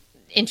of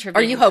intervening.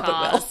 Or you hope it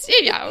will.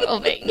 Yeah, it will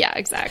be. Yeah,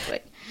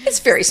 exactly. It's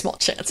very small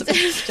chance of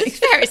it.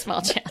 Very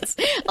small chance.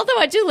 Although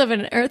I do live in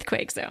an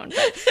earthquake zone.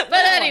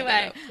 But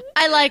anyway,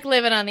 I like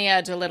living on the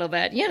edge a little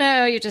bit.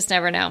 You just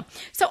never know.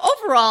 So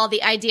overall,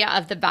 the idea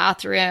of the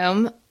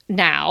bathroom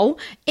now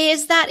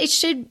is that it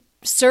should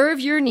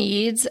serve your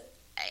needs,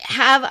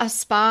 have a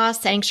spa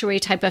sanctuary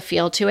type of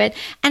feel to it,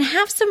 and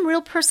have some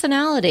real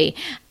personality.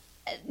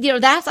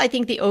 That's, I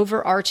think, the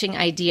overarching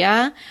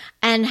idea.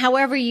 And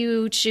however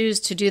you choose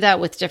to do that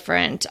with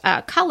different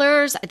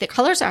colors, the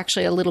colors are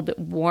actually a little bit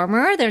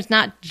warmer. There's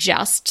not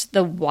just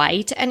the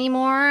white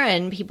anymore.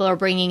 And people are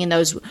bringing in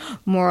those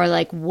more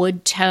like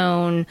wood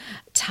tone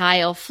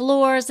tile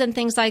floors and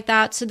things like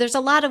that. So there's a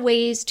lot of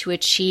ways to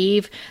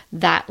achieve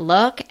that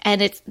look.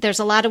 And there's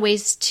a lot of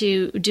ways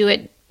to do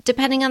it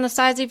depending on the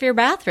size of your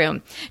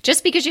bathroom.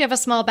 Just because you have a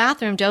small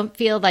bathroom, don't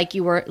feel like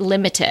you were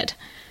limited.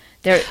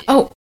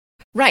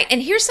 Right.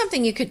 And here's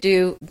something you could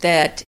do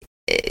that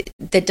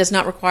that does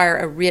not require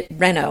a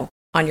reno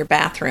on your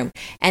bathroom,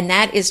 and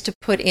that is to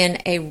put in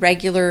a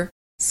regular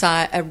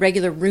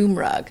room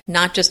rug,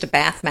 not just a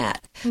bath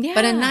mat,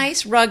 but a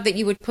nice rug that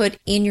you would put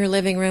in your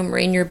living room or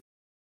in your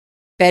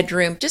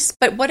bedroom,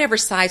 but whatever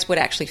size would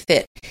actually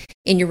fit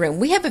in your room.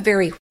 We have a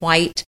very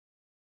white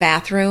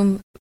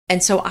bathroom,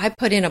 and so I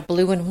put in a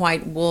blue and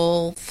white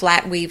wool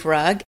flat weave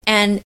rug,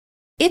 and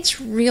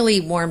it's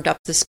really warmed up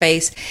the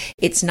space.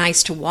 It's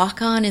nice to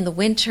walk on in the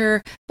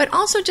winter, but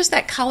also just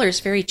that color is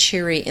very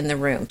cheery in the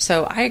room.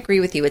 So I agree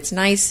with you. It's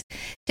nice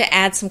to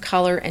add some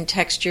color and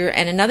texture.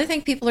 And another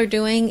thing people are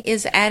doing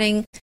is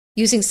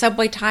using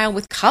subway tile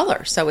with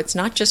color. So it's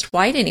not just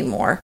white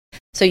anymore.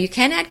 So you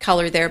can add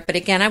color there. But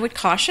again, I would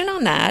caution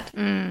on that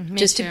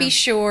just to be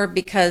sure,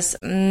 because,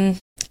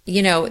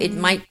 it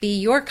might be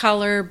your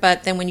color,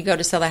 but then when you go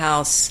to sell the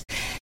house,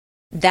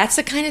 that's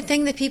the kind of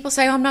thing that people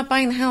say, I'm not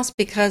buying the house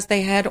because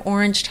they had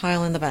orange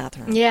tile in the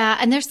bathroom. Yeah,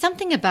 and there's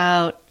something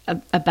about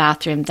a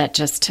bathroom that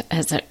just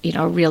has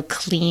a real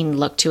clean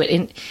look to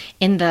it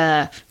in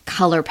the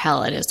color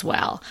palette as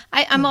well.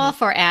 I'm all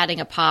for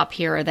adding a pop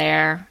here or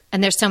there,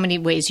 and there's so many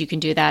ways you can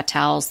do that.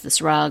 Towels, this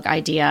rug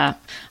idea,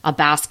 a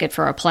basket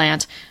for a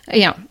plant.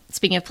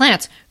 Speaking of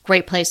plants,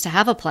 great place to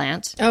have a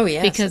plant. Oh,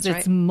 yes. Because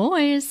it's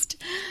moist.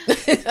 Oh,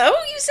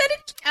 you said it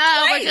twice.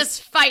 Oh, we're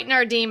just fighting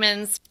our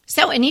demons.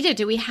 So, Anita,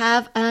 do we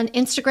have an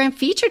Instagram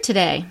feature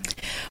today?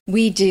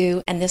 We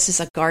do, and this is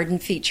a garden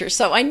feature.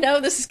 So I know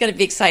this is going to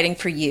be exciting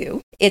for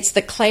you. It's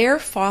the Claire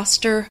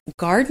Foster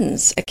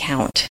Gardens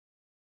account.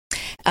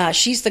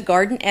 She's the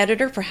garden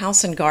editor for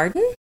House and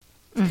Garden,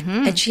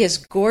 and she has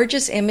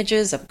gorgeous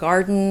images of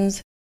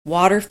gardens,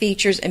 water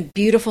features, and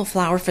beautiful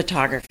flower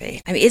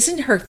photography. I mean, isn't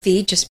her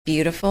feed just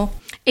beautiful?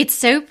 It's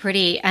so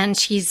pretty, and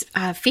she's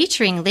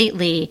featuring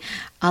lately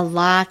a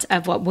lot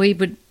of what we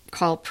would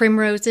call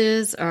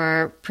primroses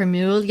or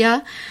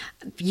primulia,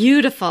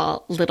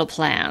 beautiful little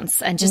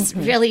plants, and just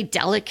really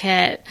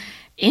delicate,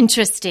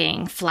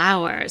 interesting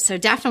flowers. So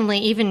definitely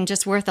even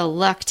just worth a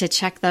look to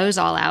check those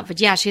all out. But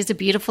yeah, she has a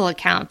beautiful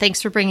account.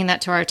 Thanks for bringing that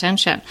to our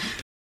attention.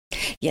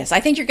 Yes, I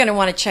think you're going to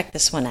want to check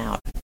this one out.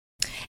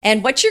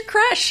 And what's your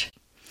crush?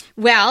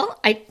 Well,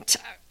 I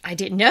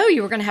didn't know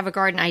you were going to have a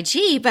garden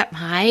IG, but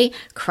my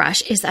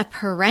crush is a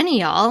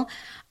perennial.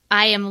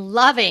 I am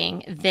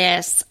loving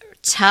this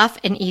tough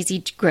and easy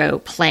to grow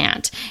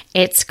plant.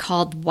 It's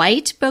called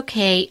White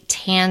Bouquet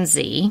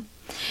Tansy.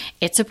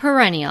 It's a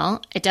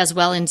perennial. It does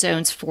well in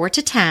zones 4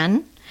 to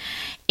 10.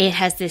 It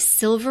has this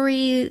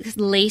silvery,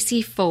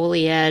 lacy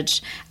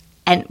foliage.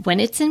 And when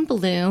it's in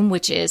bloom,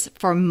 which is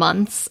for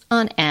months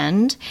on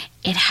end,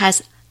 it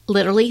has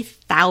literally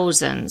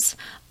thousands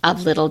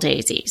of little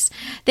daisies.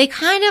 They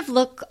kind of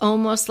look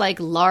almost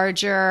like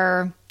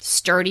larger,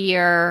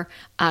 sturdier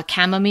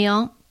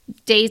chamomile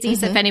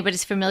daisies, if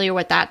anybody's familiar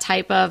with that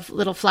type of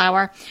little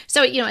flower.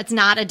 So, it's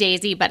not a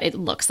daisy, but it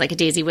looks like a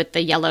daisy with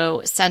the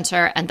yellow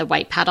center and the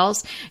white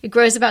petals. It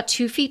grows about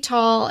 2 feet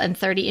tall and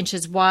 30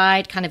 inches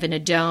wide, kind of in a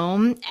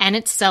dome, and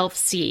it's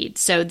self-seed.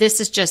 So this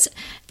is just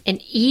an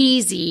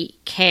easy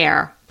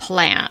care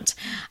plant.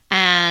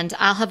 And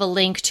I'll have a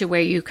link to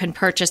where you can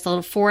purchase the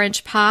little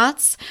 4-inch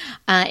pots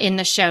in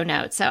the show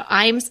notes. So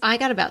I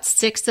got about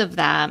 6 of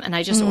them, and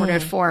I just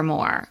ordered 4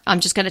 more.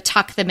 I'm just going to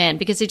tuck them in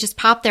because they just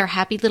pop their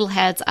happy little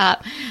heads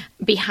up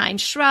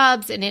behind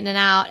shrubs and in and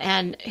out.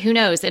 And who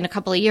knows, in a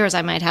couple of years,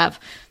 I might have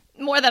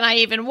more than I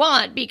even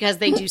want because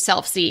they do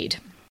self-seed.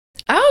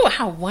 Oh,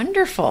 how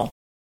wonderful.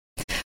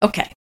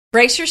 Okay,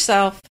 brace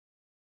yourself.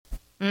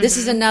 This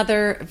is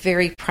another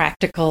very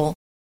practical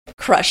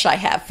crush I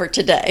have for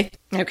today.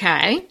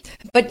 Okay.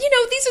 But,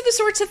 these are the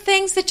sorts of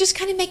things that just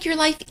kind of make your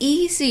life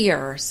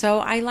easier. So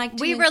I like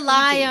to... We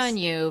rely on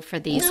you for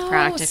these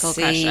practical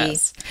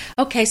crushes.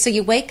 Okay, so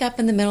you wake up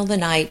in the middle of the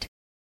night.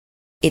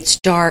 It's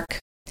dark.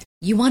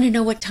 You want to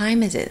know what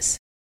time it is.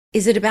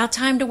 Is it about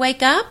time to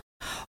wake up?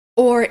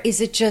 Or is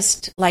it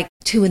just like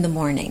 2 in the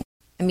morning?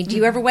 I mean, do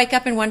you ever wake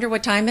up and wonder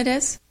what time it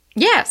is?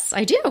 Yes,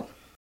 I do.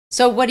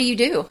 So what do you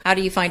do? How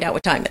do you find out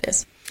what time it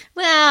is?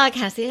 Well, I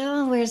kind of say,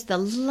 where's the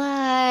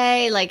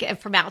light?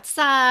 Like from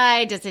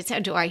outside,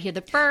 do I hear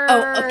the birds?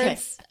 Oh, okay.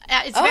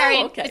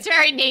 It's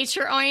very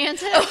nature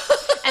oriented.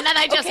 And then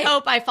I just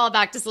hope I fall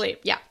back to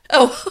sleep. Yeah.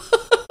 Oh,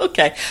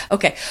 okay.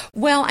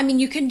 Well, I mean,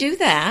 you can do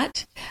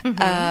that,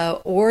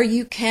 or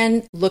you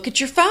can look at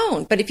your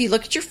phone. But if you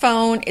look at your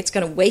phone, it's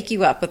going to wake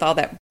you up with all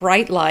that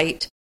bright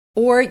light.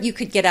 Or you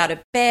could get out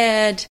of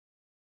bed,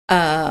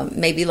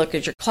 maybe look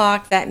at your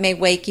clock. That may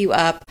wake you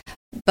up.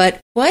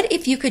 But what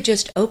if you could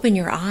just open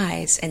your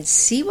eyes and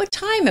see what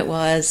time it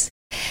was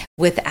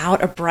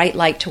without a bright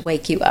light to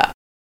wake you up?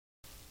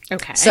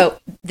 Okay. So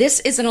this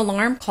is an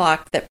alarm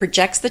clock that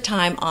projects the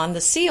time on the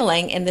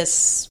ceiling in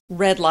this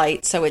red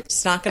light, so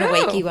it's not going to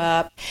wake you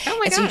up. Oh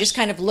my gosh. So you just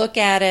kind of look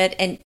at it,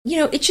 and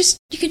you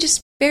can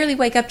just barely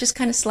wake up, just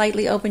kind of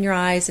slightly open your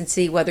eyes and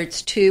see whether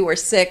it's 2 or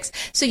 6.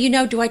 So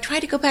do I try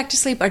to go back to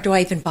sleep or do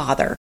I even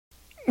bother?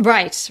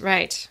 Right.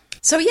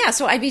 So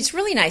I mean, it's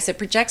really nice. It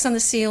projects on the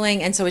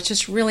ceiling, and so it's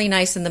just really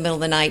nice in the middle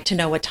of the night to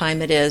know what time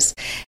it is.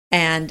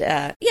 And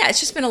it's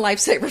just been a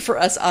lifesaver for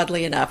us,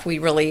 oddly enough. We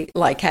really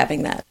like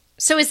having that.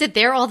 So is it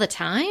there all the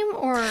time,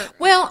 or?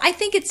 Well, I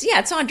think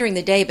it's on during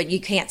the day, but you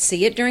can't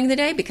see it during the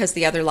day because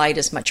the other light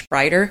is much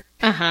brighter.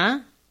 Uh-huh.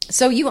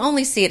 So you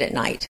only see it at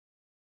night.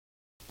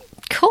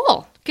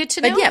 Cool. Good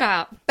to know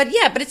about. But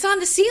it's on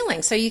the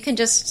ceiling, so you can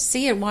just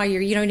see it while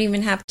you don't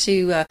even have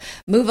to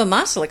move a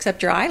muscle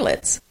except your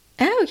eyelids.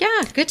 Oh,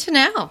 yeah. Good to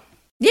know.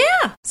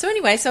 Yeah. So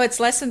anyway, it's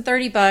less than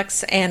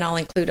 $30, and I'll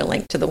include a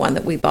link to the one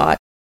that we bought.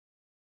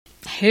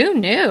 Who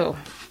knew?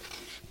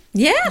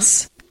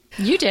 Yes.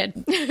 You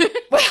did.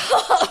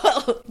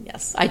 Well,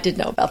 yes, I did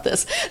know about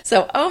this.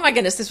 So, oh my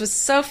goodness, this was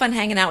so fun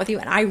hanging out with you,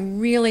 and I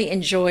really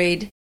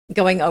enjoyed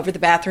going over the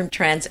bathroom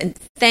trends, and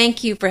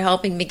thank you for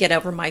helping me get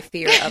over my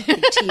fear of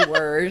the T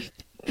word.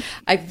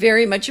 I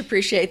very much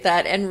appreciate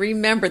that. And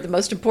remember, the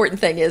most important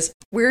thing is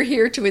we're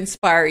here to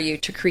inspire you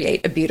to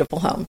create a beautiful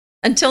home.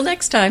 Until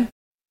next time.